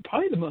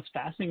probably the most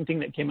fascinating thing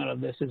that came out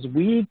of this is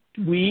we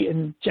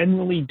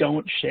generally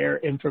don't share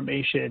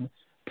information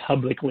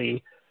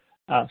publicly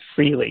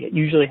freely. It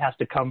usually has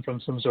to come from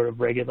some sort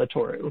of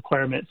regulatory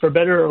requirement. For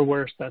better or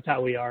worse, that's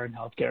how we are in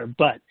healthcare.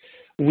 But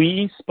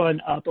we spun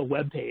up a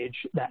web page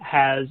that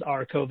has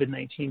our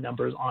COVID-19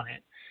 numbers on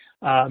it.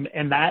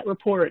 And that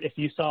report, if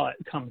you saw it,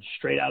 comes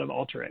straight out of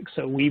Alteryx.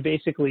 So we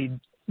basically,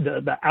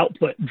 the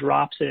output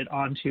drops it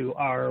onto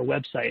our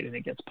website and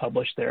it gets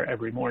published there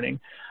every morning.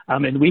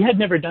 And we had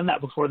never done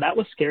that before. That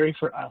was scary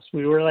for us.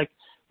 We were like,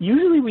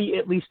 usually we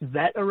at least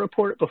vet a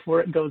report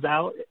before it goes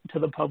out to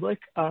the public.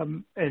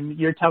 And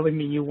you're telling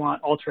me you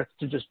want Alteryx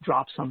to just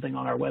drop something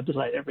on our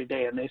website every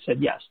day. And they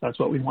said, yes, that's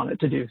what we want it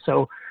to do.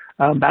 So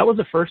that was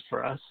a first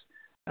for us.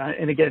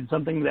 And again,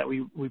 something that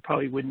we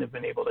probably wouldn't have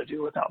been able to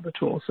do without the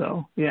tool.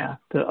 So yeah,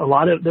 there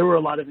were a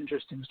lot of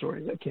interesting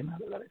stories that came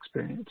out of that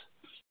experience.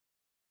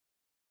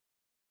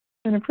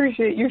 And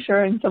appreciate you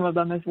sharing some of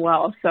them as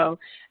well. So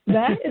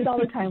that is all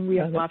the time we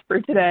have left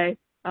for today.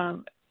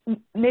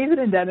 Nathan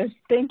and Dennis,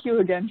 thank you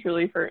again,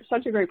 truly, for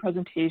such a great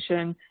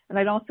presentation. And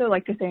I'd also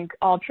like to thank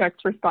Alteryx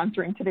for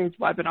sponsoring today's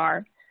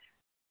webinar.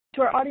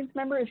 To our audience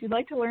member, if you'd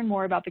like to learn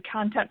more about the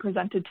content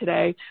presented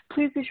today,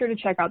 please be sure to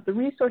check out the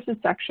resources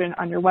section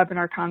on your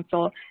webinar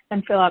console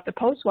and fill out the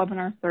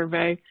post-webinar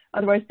survey.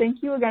 Otherwise,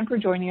 thank you again for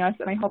joining us,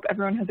 and I hope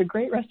everyone has a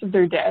great rest of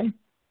their day.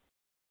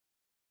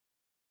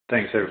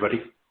 Thanks,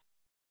 everybody.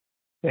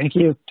 Thank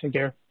you. Take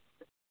care.